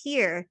to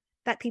hear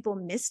that people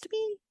missed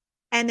me.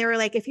 And they were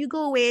like, if you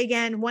go away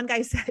again, one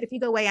guy said, if you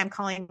go away, I'm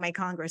calling my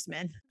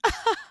congressman.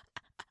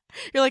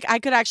 You're like, I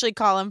could actually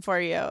call him for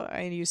you.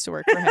 I used to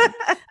work for him.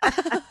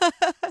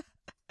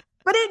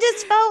 But it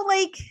just felt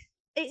like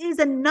it is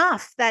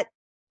enough that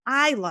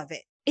I love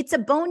it. It's a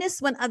bonus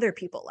when other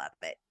people love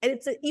it. And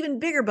it's an even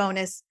bigger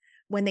bonus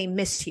when they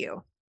miss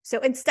you. So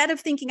instead of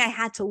thinking I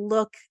had to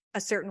look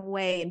a certain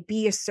way and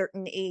be a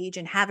certain age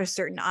and have a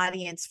certain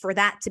audience for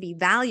that to be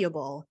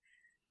valuable,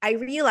 I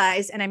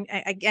realized, and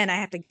I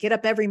have to get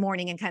up every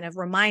morning and kind of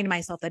remind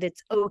myself that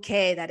it's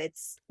okay, that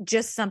it's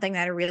just something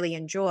that I really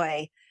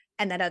enjoy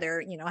and that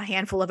a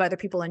handful of other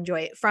people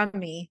enjoy it from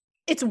me.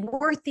 It's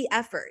worth the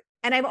effort.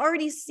 And I've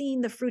already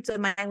seen the fruits of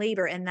my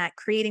labor in that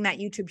creating that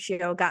YouTube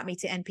show got me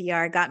to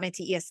NPR, got me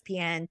to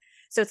ESPN.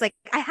 So it's like,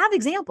 I have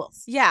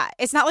examples. Yeah.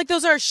 It's not like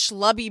those are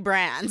schlubby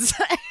brands.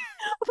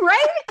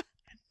 Right?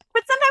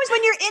 But sometimes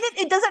when you're in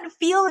it, it doesn't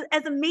feel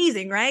as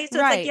amazing, right? So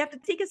it's like you have to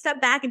take a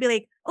step back and be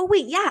like, oh,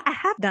 wait, yeah, I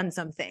have done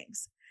some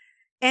things.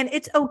 And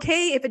it's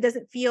okay if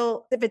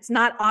if it's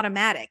not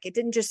automatic. It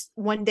didn't just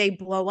one day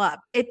blow up.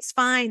 It's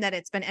fine that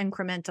it's been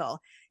incremental.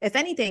 If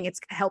anything, it's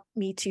helped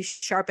me to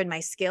sharpen my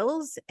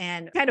skills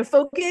and kind of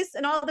focus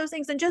and all of those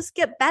things and just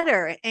get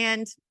better.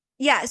 And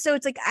yeah, so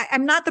it's like,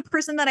 I'm not the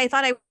person that I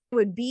thought I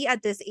would be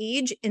at this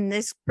age in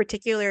this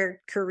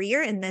particular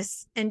career, in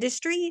this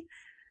industry,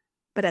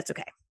 but that's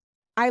okay.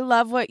 I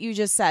love what you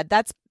just said.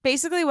 That's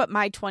basically what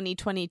my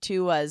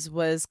 2022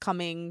 was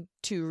coming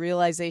to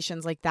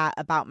realizations like that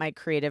about my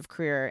creative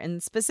career.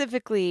 And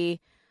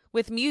specifically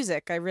with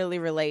music, I really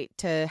relate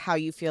to how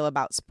you feel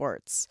about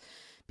sports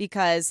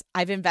because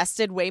I've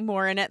invested way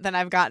more in it than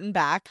I've gotten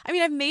back. I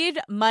mean, I've made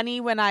money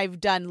when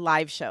I've done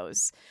live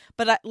shows,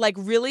 but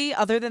really,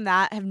 other than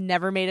that, have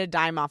never made a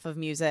dime off of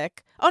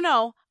music. Oh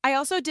no, I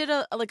also did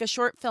a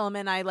short film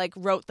and I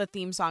wrote the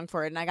theme song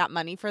for it and I got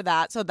money for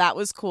that. So that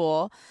was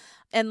cool.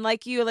 And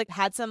you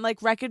had some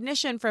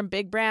recognition from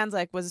big brands,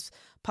 was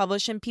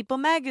published in People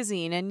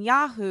magazine and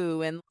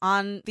Yahoo and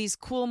on these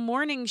cool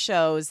morning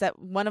shows that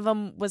one of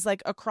them was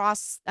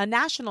across a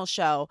national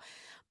show.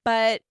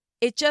 But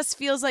it just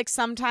feels like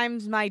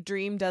sometimes my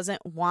dream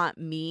doesn't want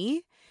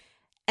me.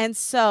 And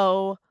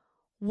so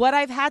what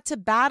I've had to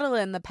battle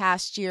in the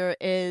past year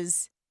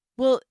is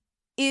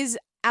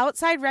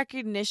outside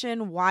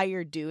recognition why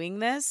you're doing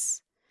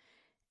this?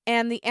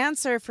 And the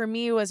answer for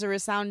me was a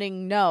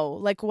resounding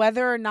no.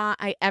 Whether or not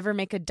I ever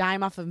make a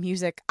dime off of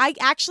music, I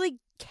actually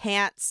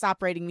can't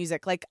stop writing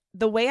music.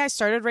 The way I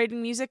started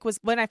writing music was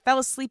when I fell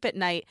asleep at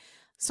night,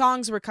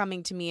 songs were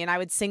coming to me and I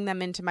would sing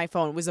them into my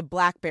phone. It was a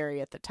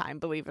BlackBerry at the time,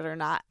 believe it or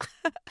not.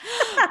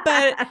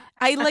 But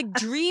I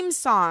dream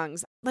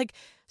songs.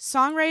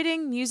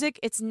 Songwriting, music,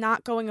 it's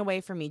not going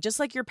away from me.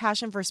 Just like your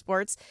passion for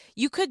sports,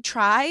 you could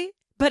try,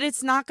 but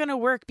it's not going to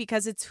work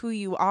because it's who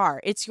you are.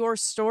 It's your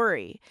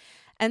story.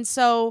 And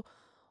so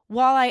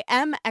while I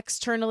am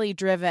externally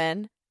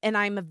driven and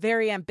I'm a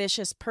very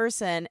ambitious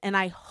person, and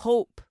I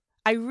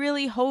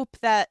really hope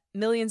that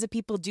millions of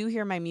people do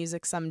hear my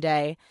music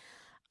someday,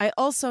 I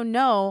also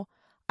know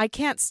I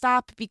can't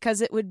stop because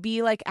it would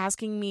be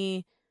asking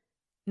me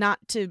not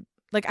to,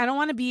 I don't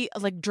want to be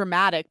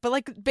dramatic,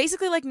 but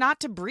basically not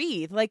to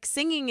breathe.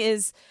 Singing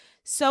is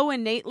so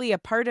innately a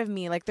part of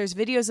me. There's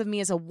videos of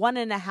me as a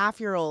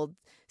 1.5-year-old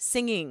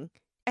singing.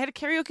 I had a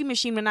karaoke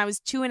machine when I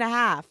was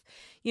 2.5.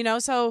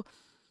 So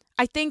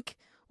I think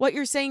what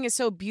you're saying is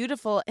so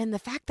beautiful. And the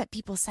fact that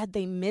people said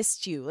they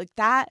missed you,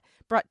 that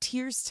brought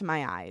tears to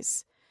my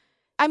eyes.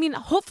 I mean,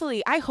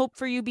 hopefully, I hope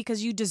for you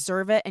because you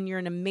deserve it and you're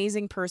an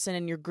amazing person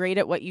and you're great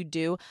at what you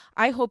do.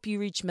 I hope you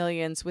reach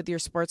millions with your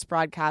sports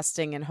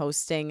broadcasting and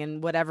hosting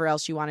and whatever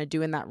else you want to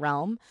do in that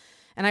realm.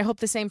 And I hope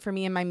the same for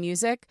me and my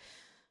music.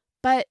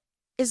 But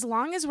as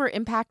long as we're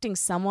impacting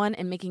someone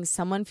and making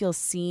someone feel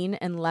seen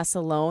and less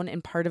alone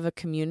and part of a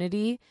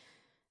community,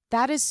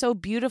 that is so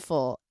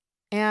beautiful.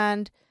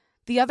 And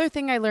the other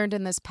thing I learned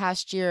in this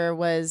past year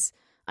was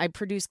I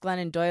produced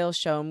Glennon Doyle's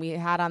show and we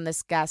had on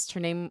this guest. Her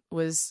name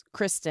was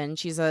Kristen.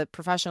 She's a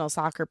professional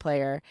soccer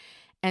player.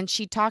 And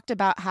she talked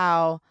about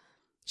how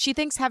she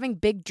thinks having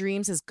big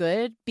dreams is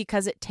good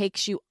because it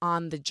takes you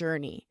on the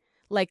journey.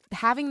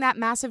 Having that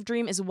massive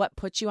dream is what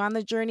puts you on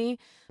the journey,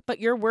 but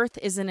your worth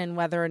isn't in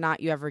whether or not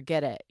you ever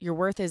get it. Your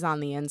worth is on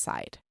the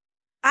inside.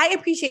 I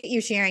appreciate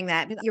you sharing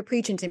that. You're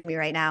preaching to me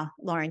right now,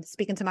 Lauren,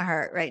 speaking to my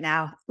heart right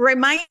now,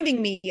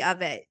 reminding me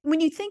of it.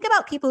 When you think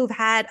about people who've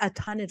had a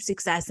ton of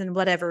success in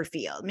whatever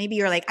field, maybe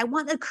you're I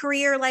want a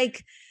career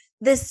like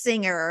this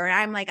singer, or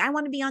I'm I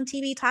want to be on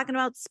TV talking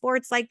about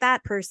sports like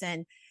that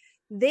person.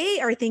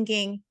 They are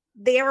thinking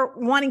they are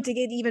wanting to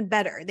get even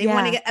better. They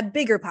want to get a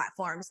bigger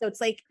platform. So it's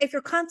if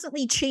you're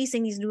constantly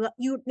chasing these new,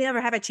 you never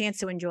have a chance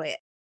to enjoy it.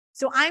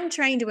 So I'm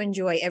trying to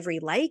enjoy every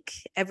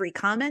every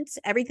comment,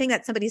 everything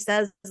that somebody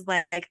says,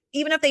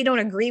 even if they don't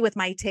agree with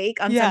my take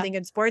on something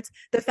in sports,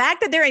 the fact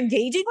that they're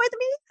engaging with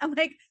me, I'm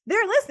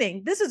they're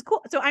listening. This is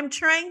cool. So I'm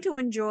trying to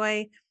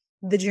enjoy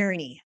the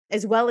journey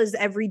as well as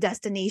every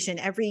destination,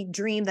 every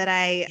dream that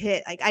I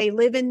hit. Like I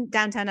live in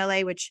downtown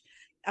LA, which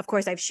of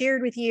course I've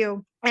shared with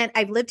you, and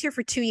I've lived here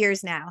for 2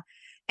 years now.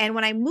 And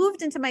when I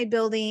moved into my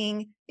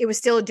building, it was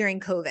still during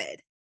COVID.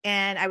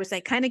 And I was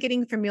like kind of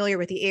getting familiar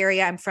with the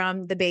area. I'm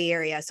from the Bay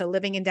Area. So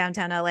living in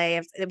downtown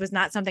LA, it was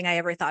not something I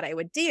ever thought I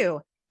would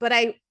do. But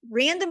I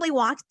randomly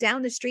walked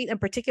down the street in a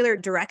particular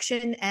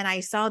direction and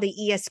I saw the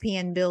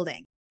ESPN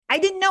building. I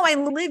didn't know I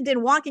lived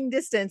in walking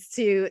distance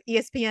to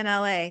ESPN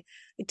LA.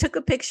 I took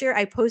a picture,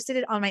 I posted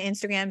it on my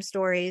Instagram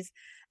stories,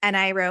 and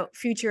I wrote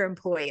future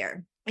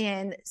employer.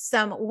 And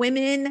some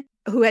women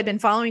who had been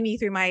following me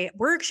through my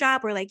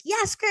workshop were like,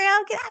 yes, girl,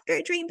 get after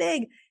it, dream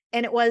big.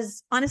 And it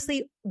was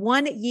honestly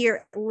 1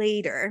 year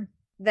later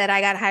that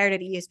I got hired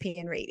at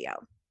ESPN Radio.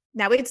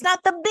 Now, it's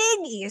not the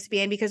big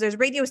ESPN because there's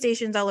radio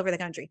stations all over the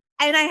country.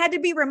 And I had to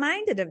be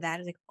reminded of that. I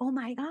was like, oh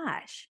my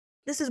gosh,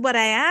 this is what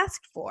I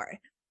asked for.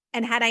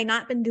 And had I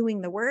not been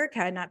doing the work,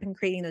 had I not been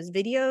creating those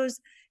videos,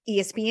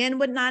 ESPN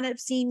would not have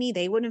seen me.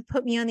 They wouldn't have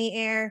put me on the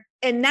air.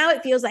 And now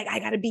it feels like I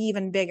got to be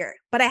even bigger.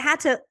 But I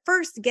had to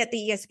first get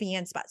the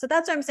ESPN spot. So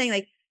that's what I'm saying,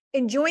 like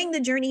enjoying the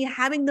journey,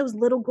 having those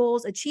little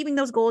goals, achieving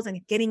those goals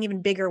and getting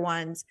even bigger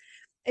ones,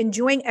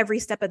 enjoying every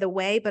step of the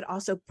way, but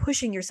also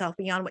pushing yourself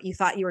beyond what you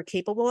thought you were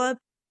capable of.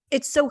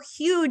 It's so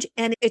huge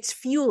and it's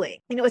fueling.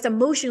 It's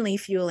emotionally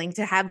fueling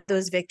to have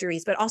those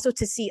victories, but also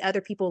to see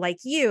other people like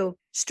you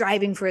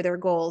striving for their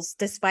goals,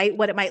 despite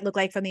what it might look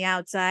like from the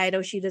outside.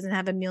 Oh, she doesn't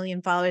have 1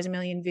 million followers, 1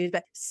 million views,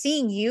 but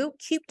seeing you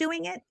keep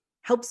doing it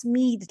helps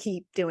me to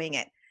keep doing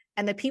it.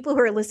 And the people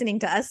who are listening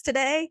to us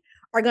today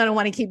are going to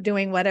want to keep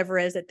doing whatever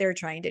it is that they're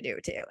trying to do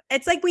too.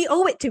 It's like we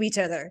owe it to each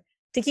other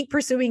to keep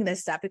pursuing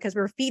this stuff because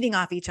we're feeding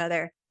off each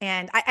other.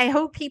 And I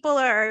hope people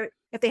are,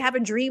 if they have a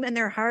dream in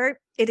their heart,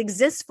 it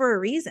exists for a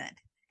reason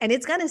and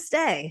it's going to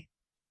stay.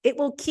 It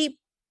will keep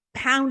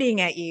pounding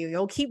at you.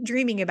 You'll keep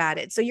dreaming about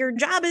it. So your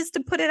job is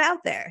to put it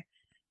out there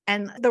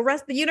and the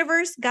rest of the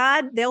universe,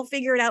 God, they'll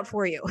figure it out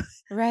for you.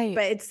 Right.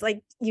 But it's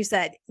like you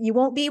said, you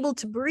won't be able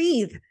to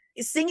breathe.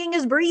 Singing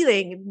is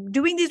breathing,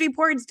 doing these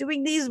reports,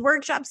 doing these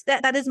workshops.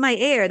 That is my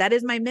air. That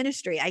is my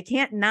ministry. I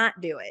can't not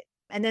do it.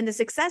 And then the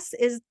success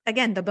is,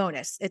 again, the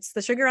bonus. It's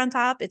the sugar on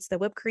top. It's the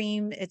whipped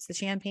cream. It's the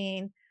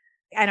champagne.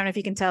 I don't know if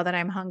you can tell that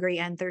I'm hungry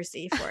and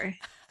thirsty for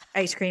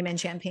ice cream and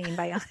champagne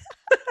but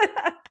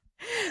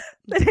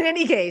in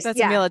any case, that's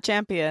a meal of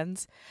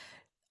champions.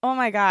 Oh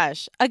my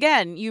gosh.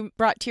 Again, you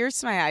brought tears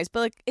to my eyes,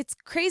 but like, it's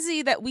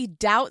crazy that we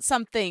doubt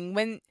something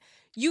when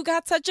you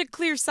got such a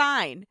clear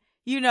sign.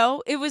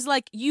 It was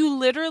like you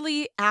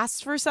literally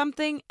asked for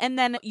something and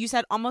then you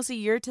said almost a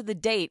year to the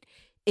date,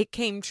 it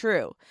came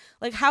true.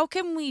 Like, how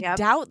can we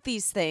doubt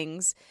these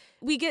things?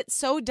 We get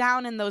so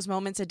down in those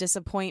moments of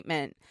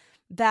disappointment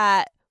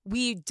that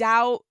we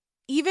doubt,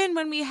 even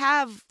when we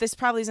have, this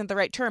probably isn't the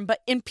right term, but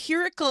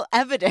empirical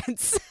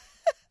evidence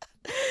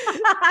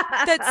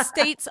that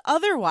states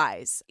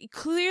otherwise.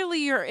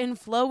 Clearly, you're in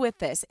flow with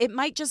this. It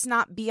might just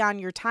not be on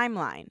your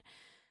timeline.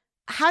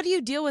 How do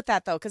you deal with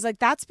that, though? Because like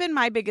that's been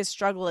my biggest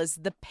struggle is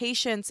the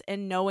patience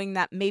and knowing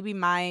that maybe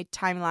my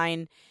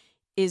timeline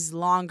is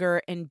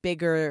longer and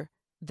bigger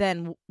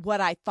than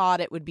what I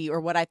thought it would be or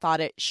what I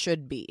thought it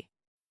should be.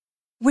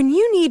 When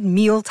you need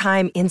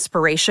mealtime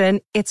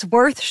inspiration, it's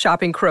worth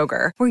shopping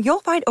Kroger, where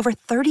you'll find over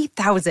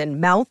 30,000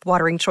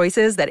 mouth-watering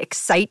choices that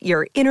excite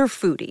your inner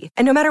foodie.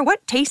 And no matter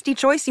what tasty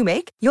choice you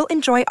make, you'll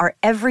enjoy our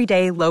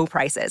everyday low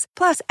prices,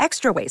 plus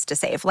extra ways to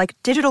save, like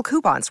digital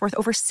coupons worth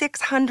over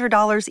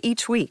 $600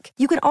 each week.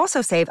 You can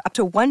also save up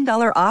to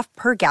 $1 off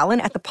per gallon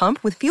at the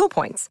pump with fuel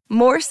points.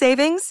 More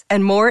savings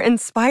and more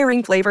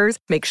inspiring flavors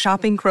make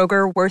shopping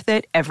Kroger worth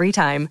it every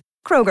time.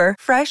 Kroger,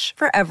 fresh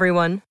for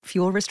everyone.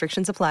 Fuel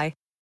restrictions apply.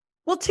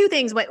 Well, two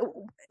things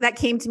that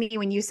came to me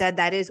when you said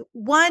that is,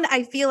 one,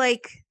 I feel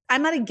like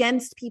I'm not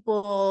against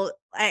people,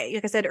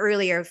 like I said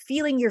earlier,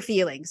 feeling your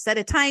feelings. Set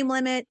a time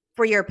limit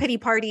for your pity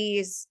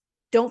parties.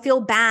 Don't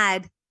feel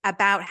bad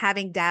about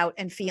having doubt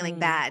and feeling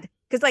bad.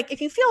 Because like,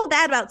 if you feel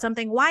bad about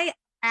something, why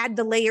add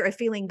the layer of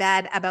feeling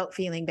bad about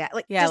feeling bad?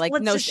 Like, yeah, just, like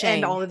let's no just shame.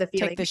 end all of the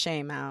feelings. Take the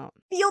shame out.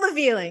 Feel the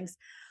feelings.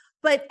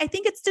 But I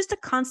think it's just a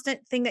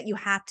constant thing that you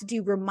have to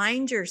do.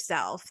 Remind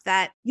yourself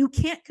that you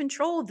can't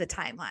control the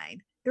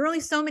timeline. There are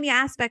only so many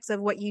aspects of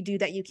what you do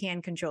that you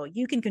can control.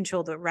 You can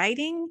control the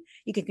writing,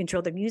 you can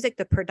control the music,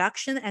 the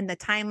production, and the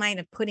timeline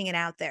of putting it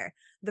out there.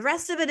 The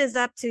rest of it is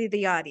up to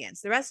the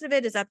audience. The rest of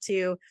it is up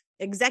to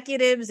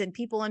executives and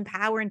people in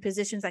power and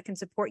positions that can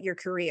support your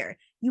career.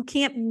 You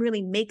can't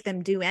really make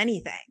them do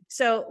anything.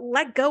 So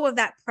let go of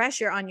that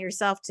pressure on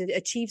yourself to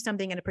achieve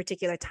something in a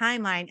particular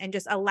timeline and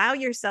just allow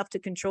yourself to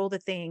control the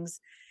things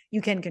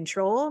you can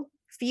control,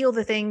 feel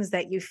the things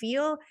that you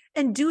feel,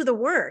 and do the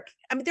work.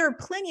 I mean, there are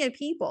plenty of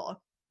people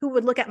who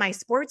would look at my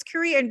sports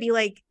career and be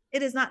like,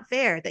 it is not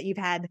fair that you've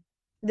had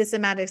this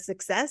amount of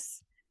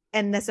success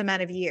and this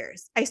amount of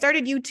years. I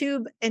started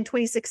YouTube in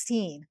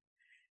 2016.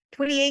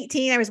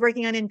 2018, I was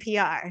working on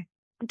NPR.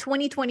 In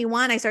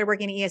 2021, I started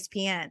working at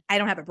ESPN. I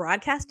don't have a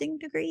broadcasting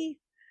degree.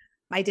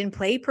 I didn't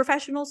play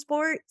professional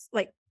sports.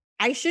 Like,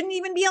 I shouldn't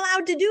even be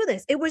allowed to do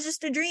this. It was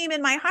just a dream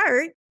in my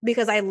heart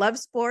because I love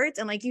sports.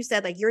 And like you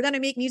said, like you're going to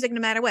make music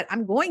no matter what.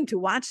 I'm going to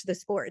watch the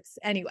sports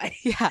anyway.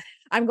 Yeah.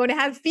 I'm going to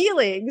have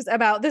feelings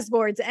about the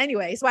sports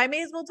anyway. So I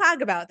may as well talk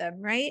about them,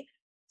 right?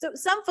 So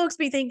some folks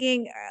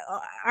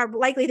are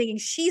likely thinking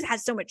she's had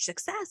so much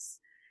success.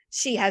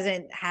 She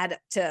hasn't had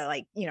to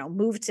like,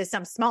 move to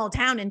some small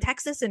town in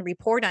Texas and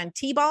report on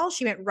T-ball.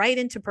 She went right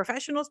into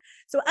professionals.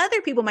 So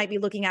other people might be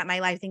looking at my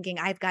life thinking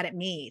I've got it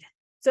made.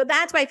 So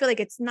that's why I feel like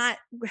it's not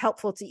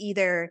helpful to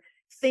either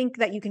think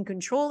that you can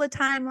control a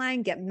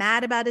timeline, get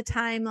mad about a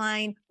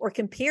timeline, or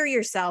compare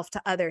yourself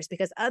to others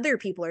because other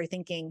people are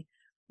thinking,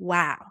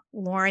 wow,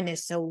 Lauren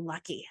is so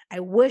lucky.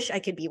 I wish I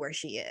could be where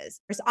she is.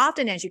 As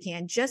often as you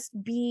can, just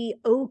be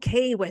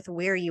okay with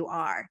where you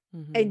are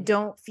and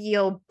don't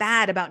feel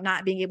bad about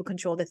not being able to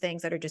control the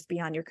things that are just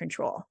beyond your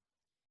control.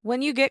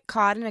 When you get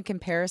caught in a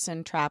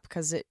comparison trap,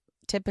 because it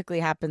typically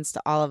happens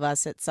to all of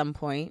us at some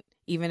point,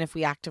 even if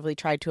we actively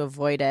try to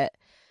avoid it,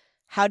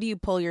 how do you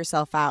pull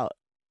yourself out?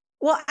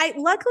 Well,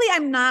 luckily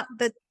I'm not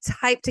the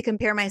type to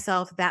compare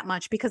myself that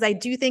much because I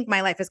do think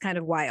my life is kind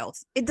of wild.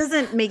 It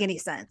doesn't make any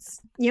sense,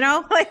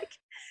 like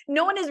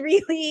no one has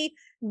really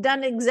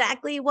done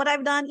exactly what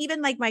I've done.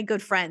 Even like my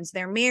good friends,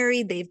 they're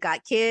married, they've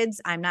got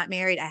kids. I'm not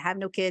married. I have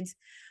no kids.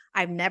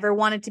 I've never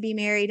wanted to be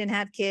married and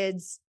have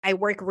kids. I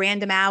work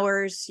random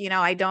hours.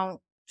 I don't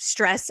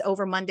stress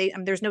over Monday.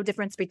 There's no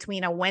difference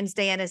between a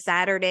Wednesday and a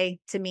Saturday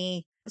to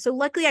me. So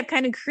luckily I've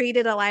kind of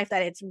created a life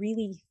that it's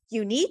really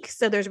unique.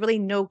 So there's really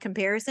no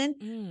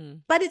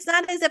comparison, but it's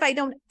not as if I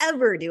don't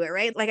ever do it,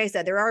 right? Like I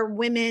said, there are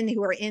women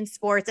who are in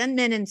sports and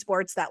men in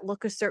sports that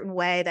look a certain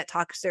way, that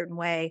talk a certain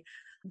way,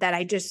 that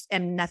I just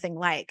am nothing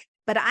like.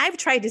 But I've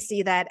tried to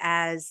see that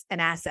as an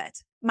asset.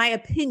 My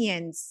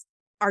opinions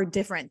are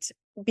different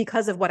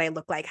because of what I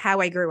look like, how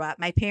I grew up.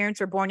 My parents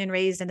were born and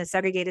raised in the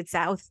segregated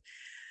South.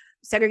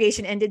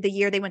 Segregation ended the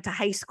year they went to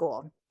high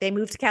school. They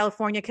moved to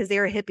California because they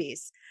were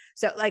hippies.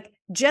 So like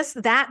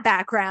just that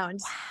background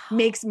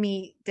makes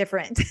me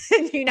different,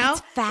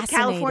 That's fascinating.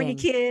 California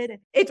kid.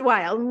 It's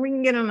wild. We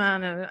can get them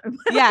on.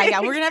 Yeah.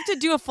 We're going to have to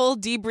do a full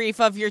debrief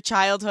of your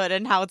childhood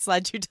and how it's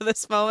led you to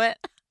this moment.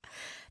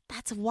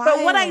 That's wild.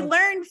 But what I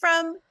learned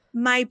from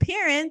my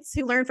parents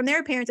who learned from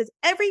their parents is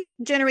every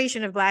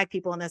generation of Black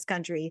people in this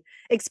country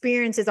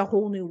experiences a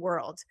whole new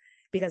world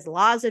because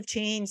laws have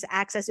changed,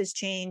 access has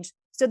changed.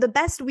 So the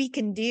best we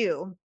can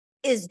do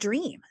is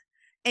dream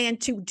and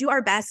to do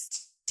our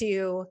best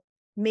to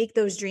make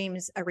those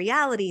dreams a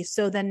reality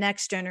so the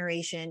next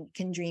generation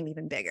can dream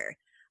even bigger.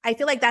 I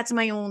feel like that's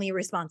my only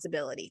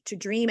responsibility, to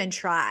dream and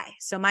try.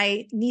 So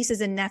my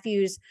nieces and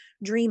nephews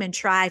dream and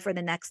try for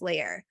the next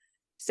layer.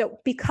 So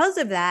because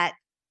of that,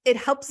 it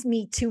helps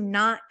me to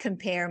not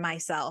compare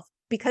myself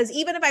because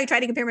even if I try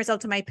to compare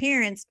myself to my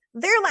parents,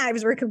 their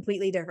lives were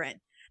completely different.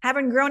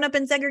 Having grown up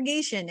in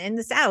segregation in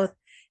the South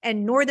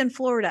and Northern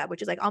Florida,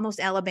 which is like almost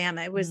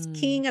Alabama, it was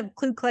king of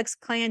Ku Klux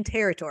Klan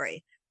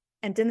territory.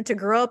 And then to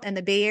grow up in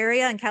the Bay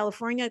Area in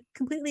California,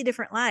 completely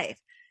different life.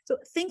 So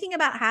thinking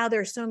about how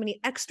there's so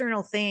many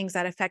external things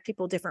that affect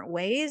people different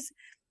ways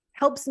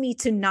helps me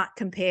to not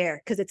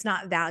compare because it's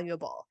not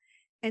valuable.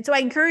 And so I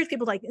encourage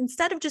people like,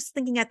 instead of just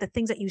thinking at the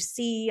things that you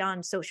see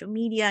on social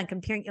media and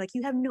comparing, like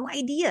you have no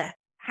idea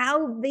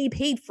how they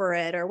paid for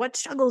it or what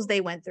struggles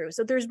they went through.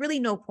 So there's really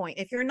no point.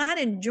 If you're not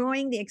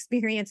enjoying the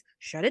experience,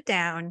 shut it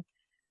down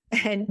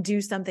and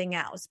do something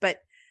else. But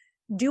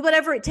do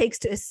whatever it takes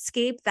to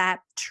escape that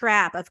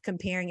trap of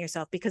comparing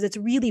yourself because it's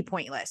really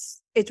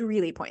pointless. It's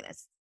really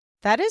pointless.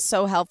 That is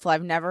so helpful.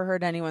 I've never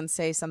heard anyone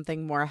say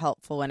something more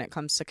helpful when it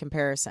comes to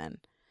comparison.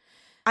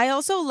 I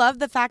also love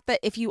the fact that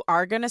if you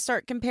are going to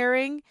start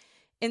comparing,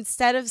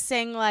 instead of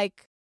saying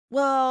like,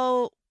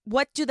 well,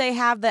 what do they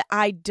have that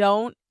I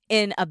don't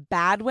in a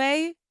bad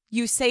way,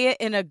 you say it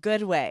in a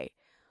good way.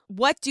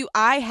 What do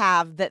I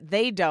have that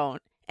they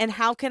don't? And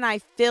how can I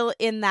fill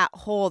in that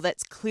hole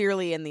that's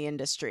clearly in the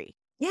industry?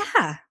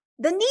 Yeah.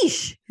 The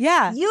niche.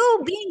 Yeah.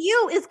 You being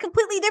you is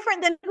completely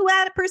different than who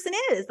that person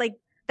is. Like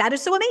that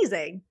is so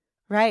amazing.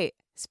 Right.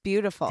 It's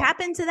beautiful.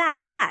 Tap into that.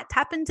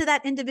 Tap into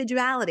that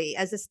individuality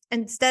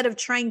instead of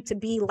trying to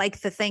be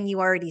like the thing you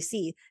already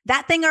see.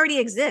 That thing already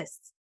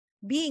exists.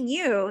 Being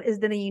you is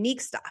the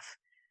unique stuff.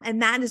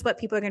 And that is what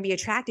people are going to be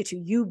attracted to,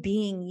 you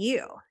being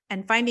you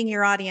and finding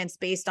your audience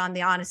based on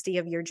the honesty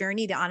of your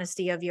journey, the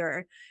honesty of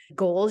your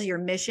goals, your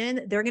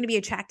mission. They're going to be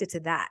attracted to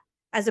that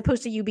as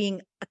opposed to you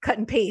being a cut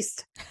and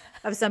paste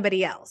of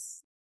somebody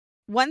else.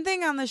 One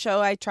thing on the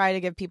show I try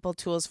to give people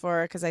tools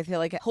for, because I feel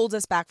like it holds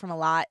us back from a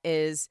lot,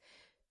 is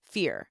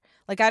fear.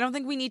 Like, I don't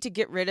think we need to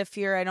get rid of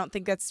fear. I don't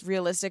think that's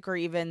realistic or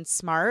even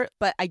smart,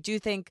 but I do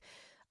think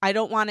I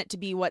don't want it to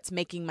be what's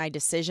making my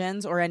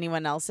decisions or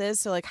anyone else's.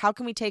 So like, how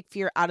can we take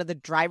fear out of the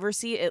driver's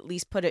seat, at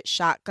least put it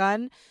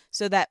shotgun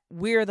so that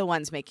we're the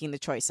ones making the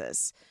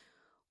choices?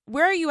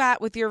 Where are you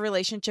at with your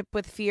relationship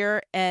with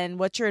fear, and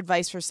what's your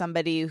advice for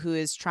somebody who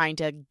is trying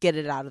to get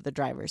it out of the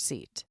driver's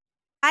seat?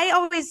 I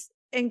always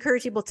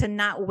encourage people to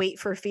not wait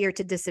for fear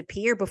to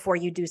disappear before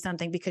you do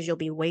something because you'll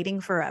be waiting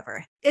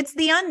forever. It's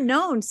the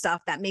unknown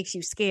stuff that makes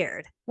you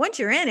scared. Once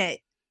you're in it,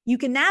 you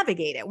can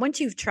navigate it.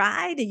 Once you've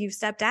tried and you've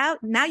stepped out,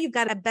 now you've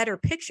got a better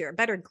picture, a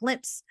better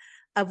glimpse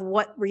of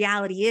what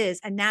reality is.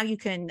 And now you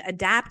can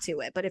adapt to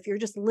it. But if you're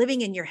just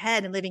living in your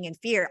head and living in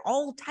fear,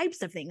 all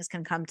types of things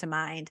can come to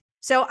mind.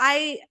 So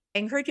I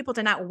encourage people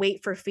to not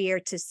wait for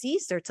fear to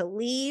cease or to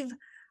leave.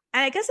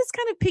 And I guess it's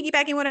kind of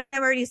piggybacking what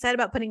I've already said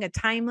about putting a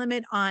time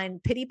limit on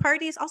pity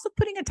parties, also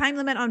putting a time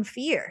limit on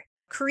fear,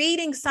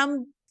 creating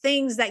some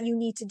things that you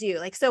need to do.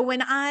 Like, so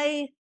when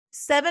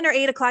 7 or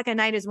 8 o'clock at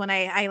night is when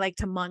I like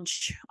to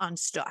munch on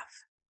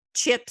stuff.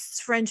 Chips,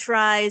 French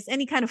fries,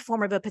 any kind of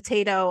form of a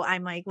potato.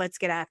 I'm like, let's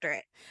get after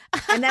it.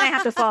 And then I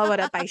have to follow it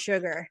up by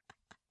sugar.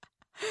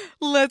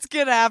 Let's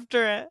get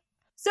after it.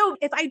 So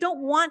if I don't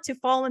want to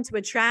fall into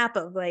a trap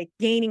of like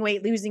gaining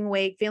weight, losing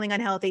weight, feeling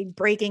unhealthy,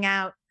 breaking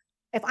out,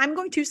 if I'm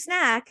going to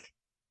snack,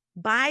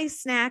 buy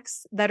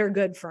snacks that are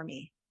good for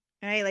me,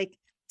 right? Like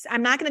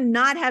I'm not going to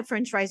not have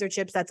French fries or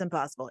chips. That's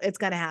impossible. It's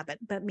going to happen.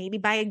 But maybe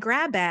buy a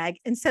grab bag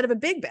instead of a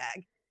big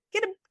bag.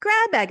 Get a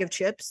grab bag of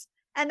chips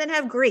and then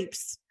have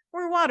grapes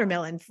or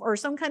watermelon or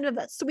some kind of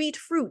sweet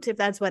fruit if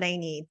that's what I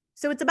need.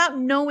 So it's about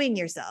knowing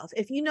yourself.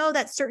 If you know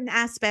that certain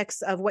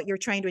aspects of what you're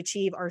trying to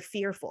achieve are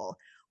fearful,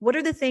 what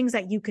are the things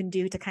that you can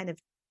do to kind of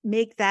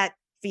make that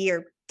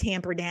fear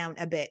tamper down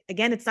a bit?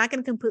 Again, it's not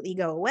going to completely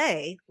go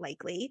away,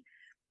 likely,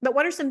 but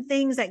what are some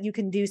things that you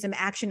can do, some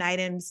action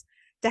items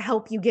to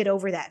help you get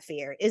over that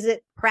fear? Is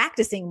it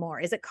practicing more?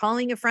 Is it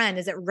calling a friend?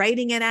 Is it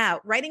writing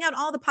out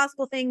all the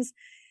possible things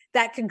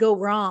that could go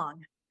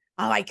wrong?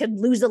 Oh, I could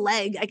lose a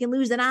leg. I can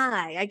lose an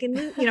eye. I can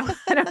lose,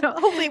 I don't know.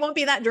 Hopefully it won't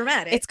be that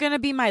dramatic. It's going to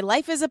be my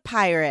life as a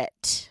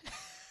pirate.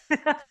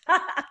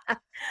 I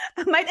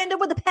might end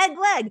up with a peg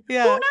leg.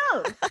 Yeah. Who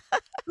knows?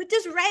 But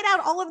just write out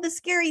all of the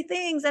scary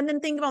things and then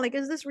think about like,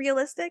 is this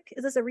realistic?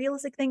 Is this a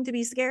realistic thing to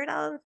be scared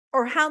of?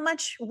 Or how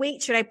much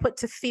weight should I put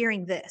to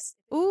fearing this?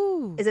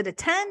 Ooh. Is it a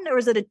 10 or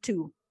is it a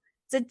 2?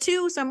 It's a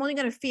 2, so I'm only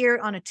going to fear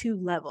it on a 2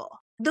 level.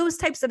 Those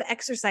types of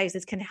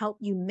exercises can help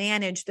you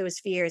manage those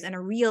fears in a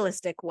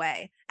realistic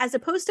way, as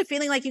opposed to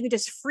feeling like you can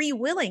just free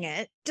willing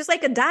it, just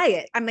like a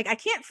diet. I'm like, I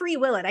can't free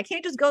will it. I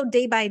can't just go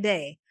day by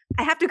day.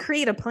 I have to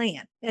create a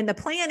plan. And the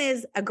plan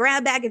is a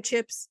grab bag of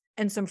chips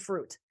and some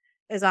fruit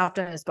as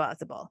often as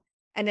possible.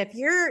 And if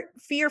you're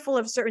fearful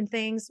of certain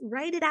things,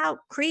 write it out,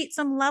 create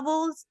some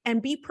levels,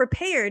 and be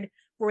prepared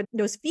for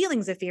those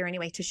feelings of fear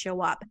anyway to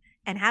show up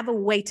and have a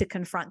way to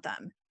confront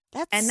them.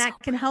 And that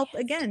can help,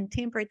 again,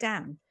 tamper it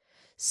down.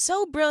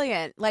 So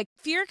brilliant. Like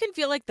fear can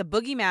feel like the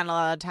boogeyman a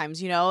lot of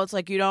times, it's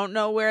like you don't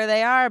know where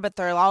they are, but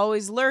they're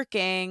always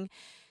lurking.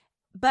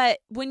 But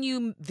when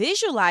you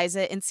visualize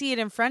it and see it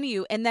in front of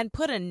you and then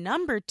put a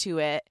number to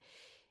it,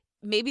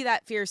 maybe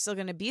that fear is still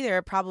going to be there.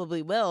 It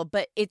probably will,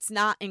 but it's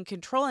not in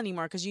control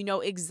anymore because you know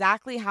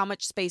exactly how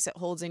much space it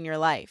holds in your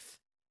life.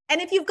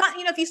 And if you've got,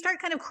 if you start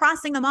kind of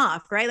crossing them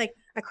off, right? Like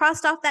I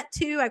crossed off that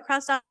 2, I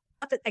crossed off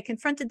it, I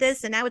confronted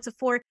this, and now it's a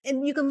 4.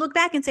 And you can look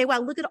back and say,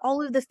 wow, look at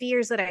all of the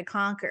fears that I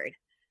conquered.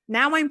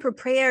 Now I'm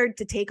prepared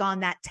to take on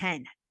that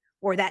 10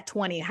 or that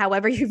 20,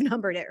 however you've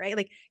numbered it, right?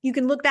 Like you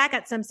can look back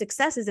at some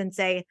successes and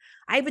say,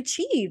 I've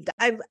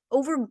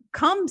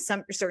overcome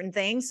some certain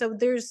things. So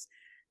there's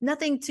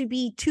nothing to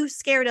be too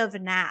scared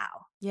of now.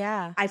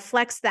 Yeah. I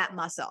flexed that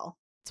muscle.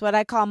 It's what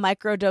I call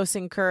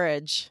microdosing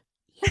courage.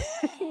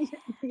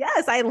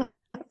 Yes, I love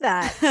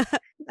that.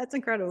 That's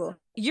incredible.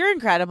 You're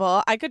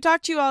incredible. I could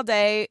talk to you all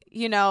day,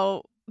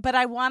 but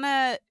I want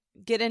to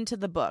get into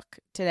the book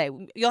today.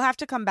 You'll have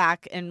to come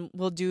back and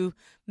we'll do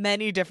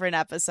many different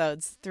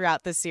episodes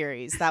throughout the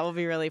series. That will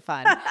be really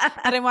fun.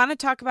 But I want to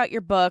talk about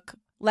your book.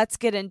 Let's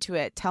get into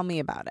it. Tell me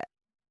about it.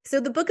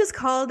 So the book is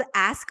called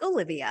Ask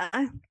Olivia.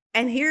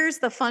 And here's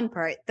the fun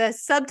part. The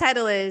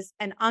subtitle is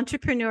An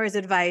Entrepreneur's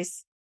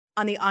Advice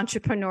on the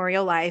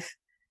Entrepreneurial Life.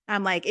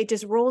 I'm like, it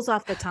just rolls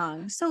off the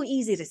tongue. So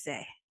easy to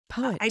say.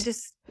 Poet. I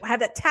just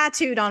have that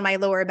tattooed on my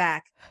lower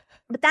back.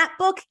 But that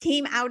book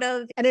came out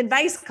of an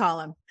advice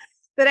column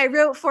that I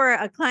wrote for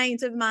a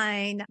client of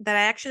mine that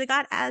I actually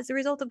got as a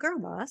result of Girl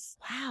Boss.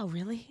 Wow,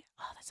 really?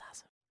 Oh, that's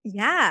awesome.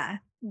 Yeah.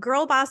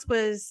 Girl Boss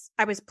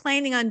I was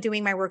planning on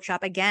doing my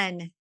workshop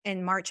again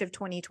in March of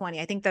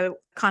 2020. I think the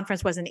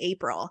conference was in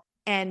April,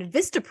 and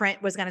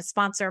Vistaprint was going to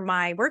sponsor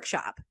my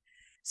workshop.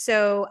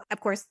 So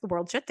of course the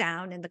world shut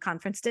down and the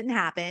conference didn't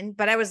happen.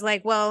 But I was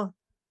like, well,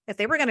 if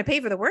they were going to pay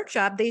for the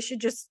workshop,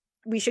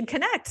 we should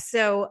connect.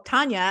 So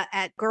Tanya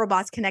at Girl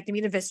Boss connected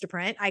me to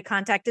Vistaprint. I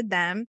contacted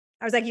them.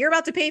 I was like, you're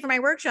about to pay for my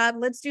workshop.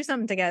 Let's do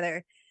something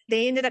together.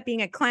 They ended up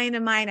being a client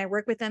of mine. I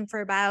worked with them for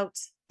about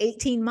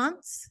 18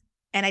 months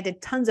and I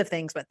did tons of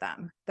things with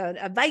them.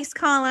 The advice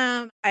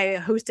column,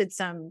 I hosted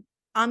some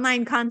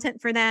online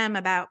content for them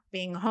about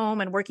being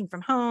home and working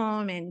from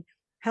home and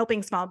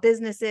helping small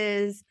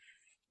businesses.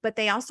 But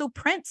they also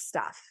print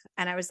stuff.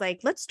 And I was like,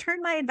 let's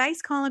turn my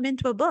advice column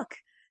into a book.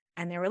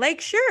 And they were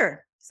like,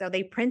 sure. So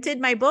they printed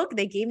my book.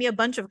 They gave me a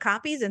bunch of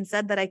copies and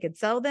said that I could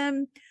sell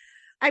them.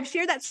 I've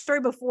shared that story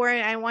before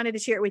and I wanted to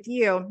share it with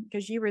you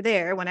because you were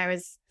there when I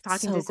was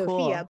talking to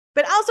Sophia,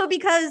 but also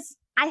because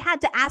I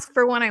had to ask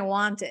for what I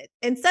wanted.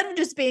 Instead of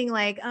just being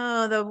like,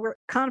 oh, the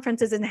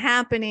conference isn't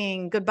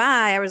happening,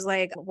 goodbye. I was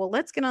like, well,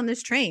 let's get on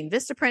this train.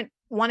 Vistaprint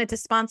wanted to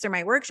sponsor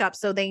my workshop,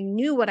 so they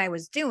knew what I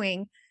was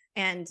doing.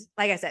 And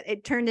like I said,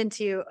 it turned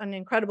into an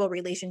incredible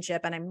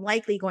relationship, and I'm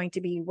likely going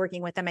to be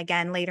working with them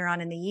again later on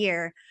in the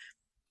year.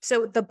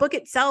 So the book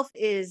itself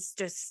is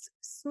just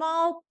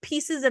small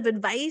pieces of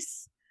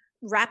advice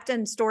wrapped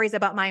in stories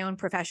about my own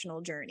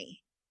professional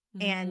journey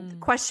and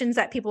questions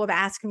that people have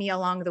asked me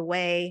along the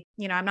way.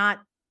 You know, I'm not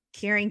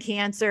curing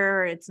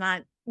cancer. It's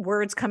not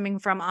words coming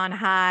from on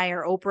high,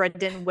 or Oprah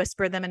didn't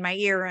whisper them in my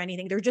ear or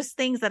anything. They're just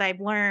things that I've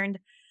learned,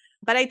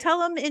 but I tell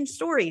them in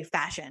story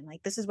fashion.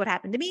 Like, this is what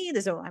happened to me.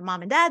 This is what my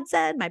mom and dad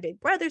said. My big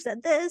brother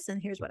said this,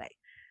 and here's what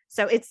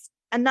so it's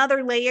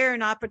another layer,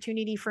 an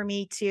opportunity for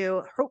me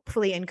to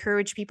hopefully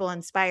encourage people,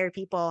 inspire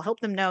people, help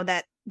them know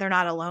that they're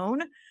not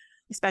alone,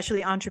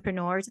 especially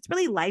entrepreneurs. It's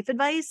really life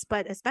advice,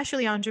 but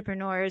especially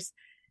entrepreneurs,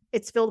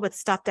 it's filled with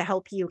stuff to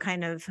help you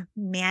kind of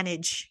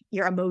manage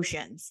your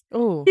emotions.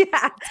 Oh, yeah,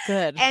 that's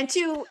good. And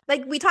to,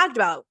 like we talked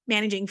about,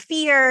 managing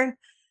fear,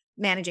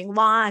 managing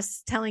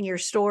loss, telling your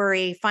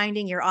story,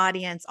 finding your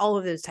audience, all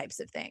of those types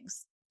of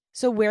things.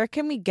 So where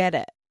can we get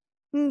it?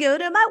 Go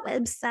to my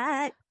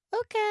website.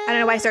 Okay. I don't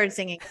know why I started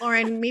singing.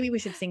 Lauren, maybe we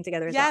should sing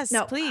together as yes,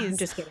 well. No, please. I'm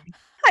just kidding.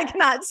 I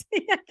cannot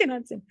sing. I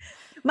cannot sing.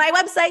 My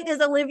website is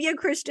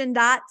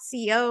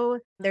oliviachristian.co.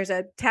 There's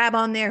a tab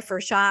on there for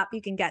shop.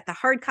 You can get the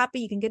hard copy.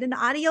 You can get an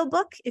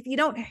audiobook. If you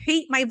don't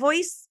hate my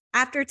voice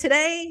after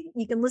today,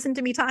 you can listen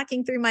to me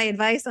talking through my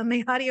advice on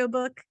my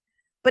audiobook.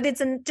 But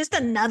it's just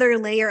another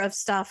layer of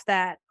stuff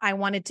that I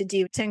wanted to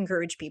do to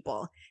encourage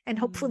people and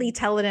hopefully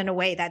tell it in a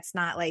way that's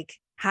not like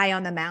high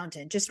on the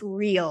mountain, just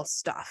real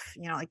stuff.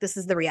 You know, like, this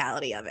is the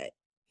reality of it.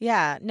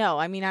 Yeah, no,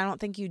 I mean, I don't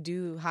think you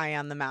do high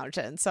on the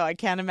mountain, so I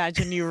can't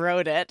imagine you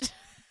wrote it.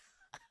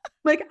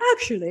 Like,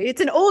 actually,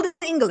 it's in Old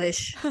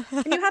English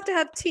and you have to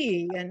have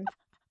tea and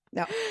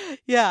no.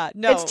 Yeah,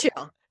 no. It's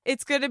chill.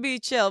 It's going to be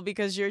chill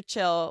because you're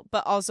chill,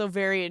 but also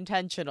very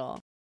intentional.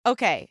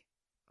 Okay,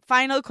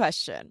 final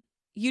question.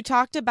 You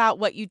talked about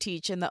what you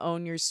teach in the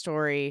Own Your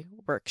Story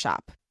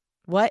workshop.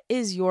 What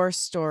is your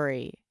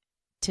story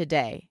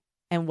today,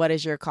 and what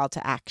is your call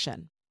to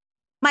action?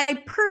 My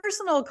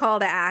personal call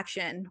to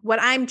action, what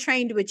I'm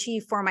trying to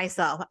achieve for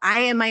myself.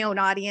 I am my own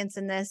audience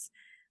in this.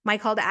 My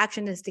call to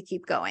action is to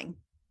keep going,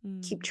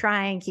 keep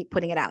trying, keep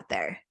putting it out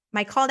there.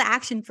 My call to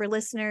action for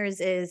listeners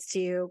is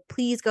to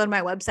please go to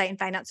my website and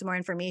find out some more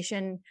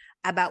information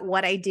about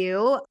what I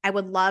do. I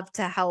would love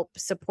to help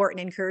support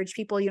and encourage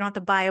people. You don't have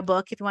to buy a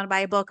book. If you want to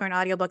buy a book or an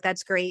audiobook,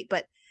 that's great.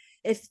 But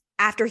if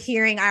after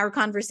hearing our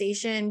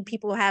conversation,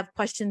 people have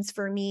questions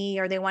for me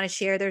or they want to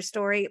share their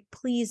story,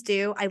 please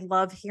do. I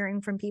love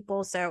hearing from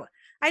people. So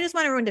I just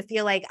want everyone to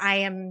feel like I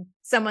am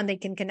someone they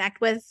can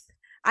connect with.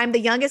 I'm the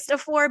youngest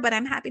of 4, but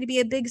I'm happy to be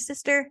a big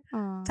sister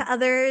to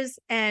others.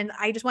 And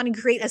I just want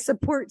to create a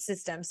support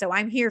system. So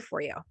I'm here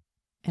for you.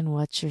 And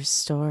what's your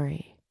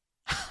story?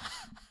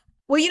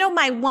 Well, you know,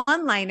 my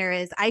one-liner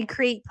is I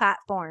create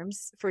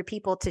platforms for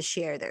people to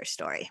share their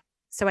story.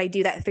 So I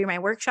do that through my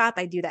workshop.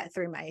 I do that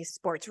through my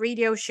sports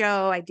radio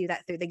show. I do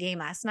that through The Game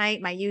Last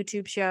Night, my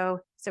YouTube show.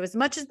 So as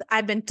much as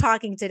I've been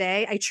talking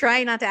today, I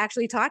try not to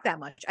actually talk that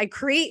much. I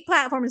create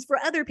platforms for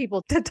other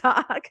people to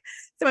talk.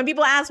 So when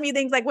people ask me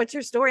things like, what's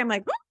your story? I'm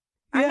like,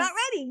 I'm not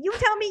ready. You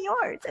tell me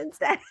yours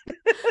instead.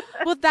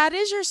 Well, that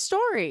is your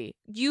story.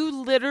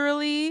 You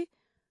literally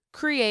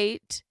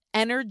create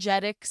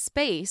energetic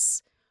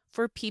space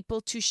for people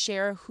to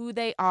share who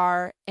they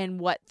are and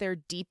what their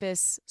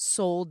deepest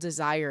soul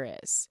desire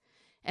is.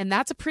 And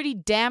that's a pretty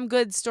damn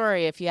good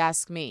story, if you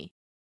ask me.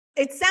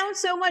 It sounds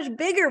so much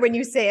bigger when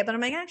you say it, but I'm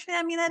like, actually,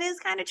 I mean, that is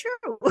kind of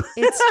true.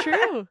 It's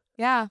true.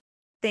 Yeah.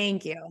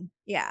 Thank you.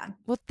 Yeah.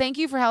 Well, thank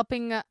you for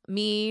helping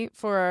me,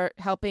 for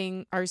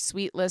helping our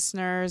sweet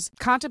listeners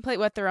contemplate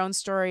what their own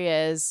story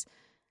is,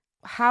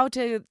 how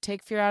to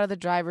take fear out of the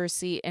driver's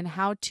seat, and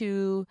how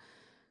to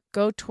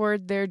go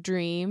toward their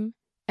dream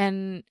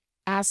and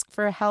ask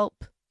for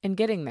help in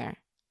getting there.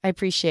 I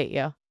appreciate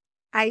you.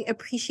 I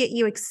appreciate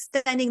you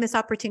extending this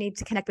opportunity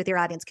to connect with your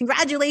audience.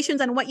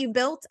 Congratulations on what you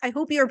built. I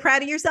hope you're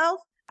proud of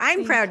yourself.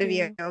 I'm proud of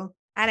you. And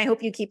I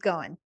hope you keep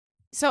going.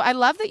 So I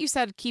love that you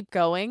said keep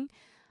going.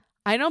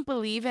 I don't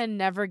believe in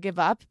never give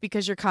up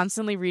because you're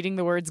constantly reading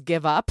the words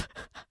give up.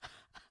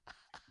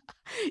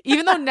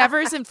 Even though never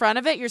is in front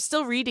of it, you're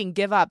still reading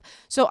give up.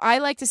 So I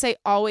like to say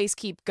always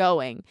keep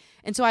going.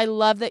 And so I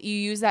love that you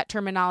use that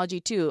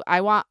terminology too. I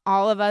want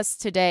all of us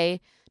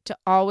today to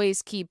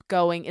always keep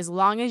going. As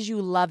long as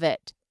you love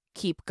it,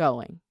 keep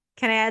going.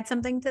 Can I add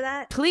something to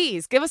that?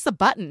 Please give us the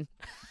button.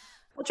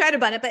 We'll try to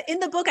button it. But in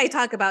the book, I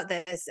talk about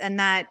this and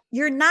that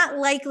you're not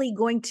likely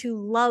going to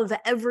love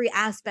every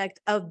aspect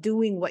of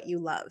doing what you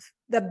love.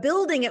 The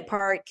building it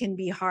part can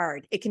be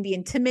hard. It can be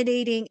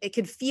intimidating. It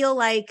could feel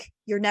like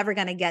you're never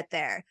going to get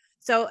there.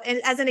 So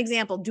as an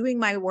example, doing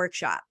my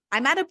workshop,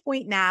 I'm at a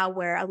point now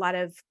where a lot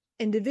of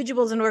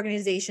individuals and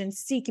organizations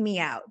seek me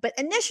out. But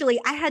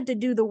initially, I had to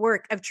do the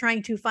work of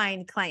trying to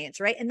find clients,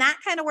 right? And that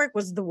kind of work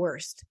was the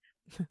worst.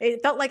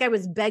 It felt like I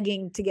was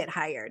begging to get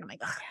hired. I'm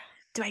like, ugh,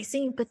 do I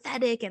seem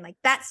pathetic? And like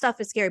that stuff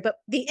is scary. But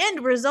the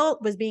end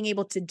result was being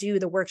able to do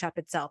the workshop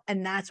itself.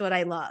 And that's what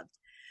I loved.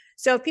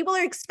 So if people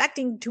are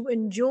expecting to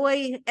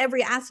enjoy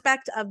every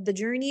aspect of the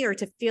journey or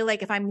to feel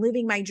like if I'm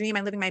living my dream,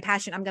 I'm living my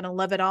passion, I'm going to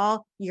love it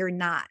all, you're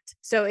not.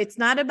 So it's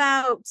not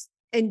about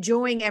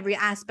enjoying every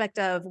aspect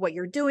of what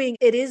you're doing.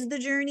 It is the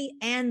journey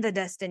and the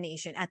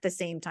destination at the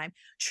same time,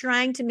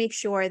 trying to make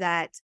sure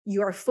that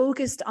you're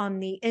focused on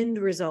the end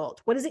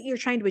result. What is it you're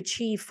trying to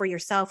achieve for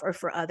yourself or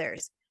for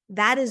others?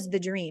 That is the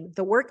dream.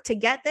 The work to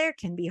get there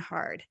can be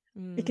hard.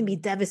 It can be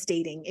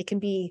devastating. It can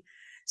be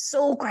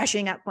soul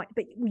crushing at point,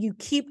 but you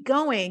keep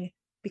going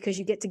because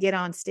you get to get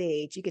on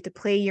stage. You get to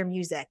play your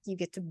music. You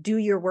get to do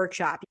your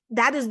workshop.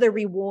 That is the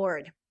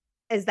reward,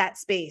 is that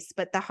space.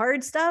 But the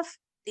hard stuff,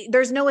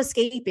 there's no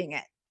escaping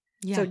it.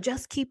 Yeah. So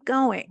just keep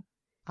going.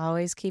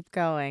 Always keep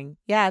going.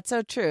 Yeah, it's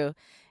so true.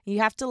 You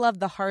have to love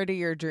the heart of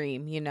your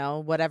dream, you know,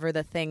 whatever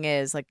the thing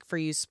is, like for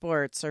you,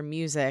 sports or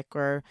music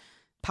or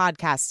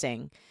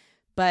podcasting.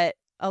 But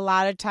a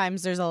lot of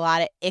times there's a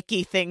lot of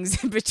icky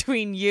things in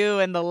between you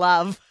and the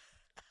love.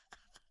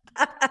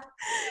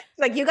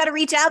 Like you got to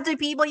reach out to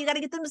people, you got to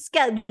get them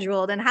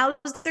scheduled, and how's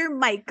their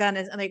mic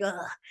gonna, and like,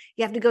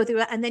 you have to go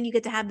through it, and then you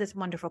get to have this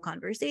wonderful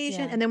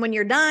conversation. And then when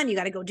you're done, you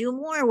got to go do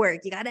more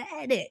work, you got to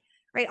edit,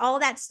 right? All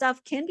that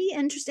stuff can be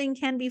interesting,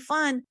 can be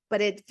fun,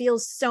 but it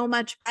feels so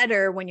much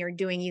better when you're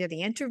doing either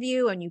the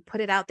interview and you put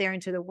it out there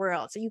into the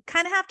world. So you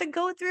kind of have to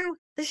go through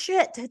the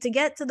shit to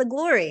get to the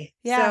glory.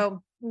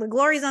 So the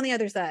glory's on the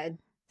other side.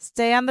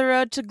 Stay on the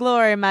road to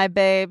glory, my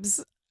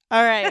babes.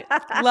 All right.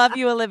 Love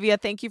you, Olivia.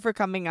 Thank you for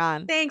coming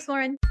on. Thanks,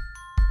 Lauren.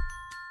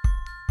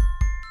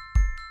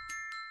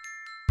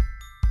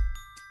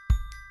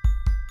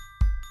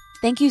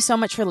 Thank you so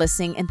much for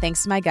listening, and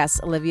thanks to my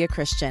guest, Olivia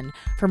Christian.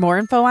 For more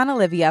info on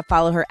Olivia,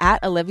 follow her at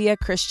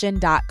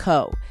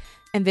oliviachristian.co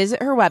and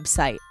visit her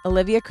website,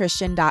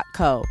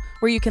 oliviachristian.co,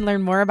 where you can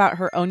learn more about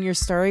her Own Your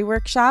Story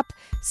workshop,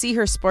 see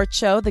her sports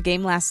show, The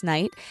Game Last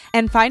Night,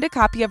 and find a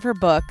copy of her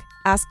book,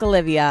 Ask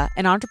Olivia,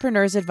 an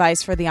entrepreneur's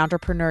advice for the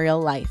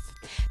entrepreneurial life.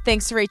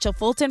 Thanks to Rachel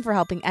Fulton for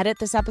helping edit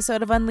this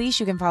episode of Unleash.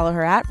 You can follow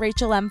her at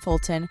Rachel M.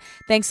 Fulton.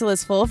 Thanks to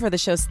Liz Full for the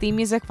show's theme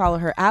music. Follow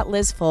her at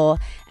Liz Full.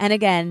 And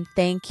again,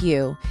 thank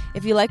you.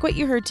 If you like what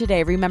you heard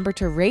today, remember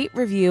to rate,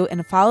 review,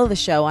 and follow the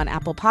show on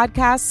Apple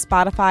Podcasts,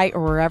 Spotify,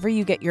 or wherever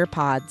you get your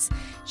pods.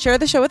 Share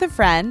the show with a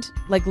friend,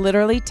 like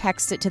literally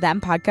text it to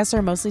them. Podcasts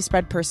are mostly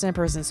spread person to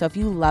person. So if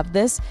you love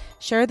this,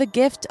 share the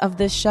gift of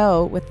this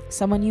show with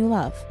someone you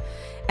love.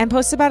 And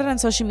post about it on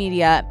social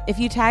media. If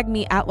you tag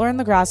me at Lauren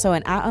LaGrasso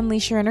and at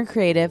Unleash Your Inner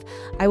Creative,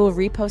 I will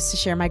repost to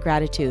share my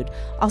gratitude.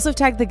 Also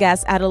tag the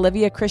guest at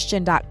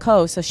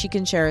oliviachristian.co so she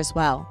can share as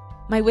well.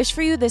 My wish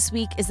for you this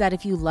week is that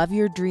if you love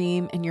your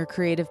dream and your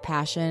creative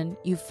passion,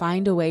 you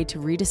find a way to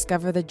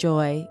rediscover the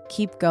joy,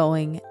 keep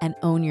going, and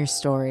own your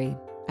story.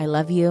 I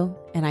love you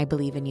and I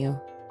believe in you.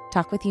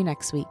 Talk with you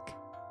next week.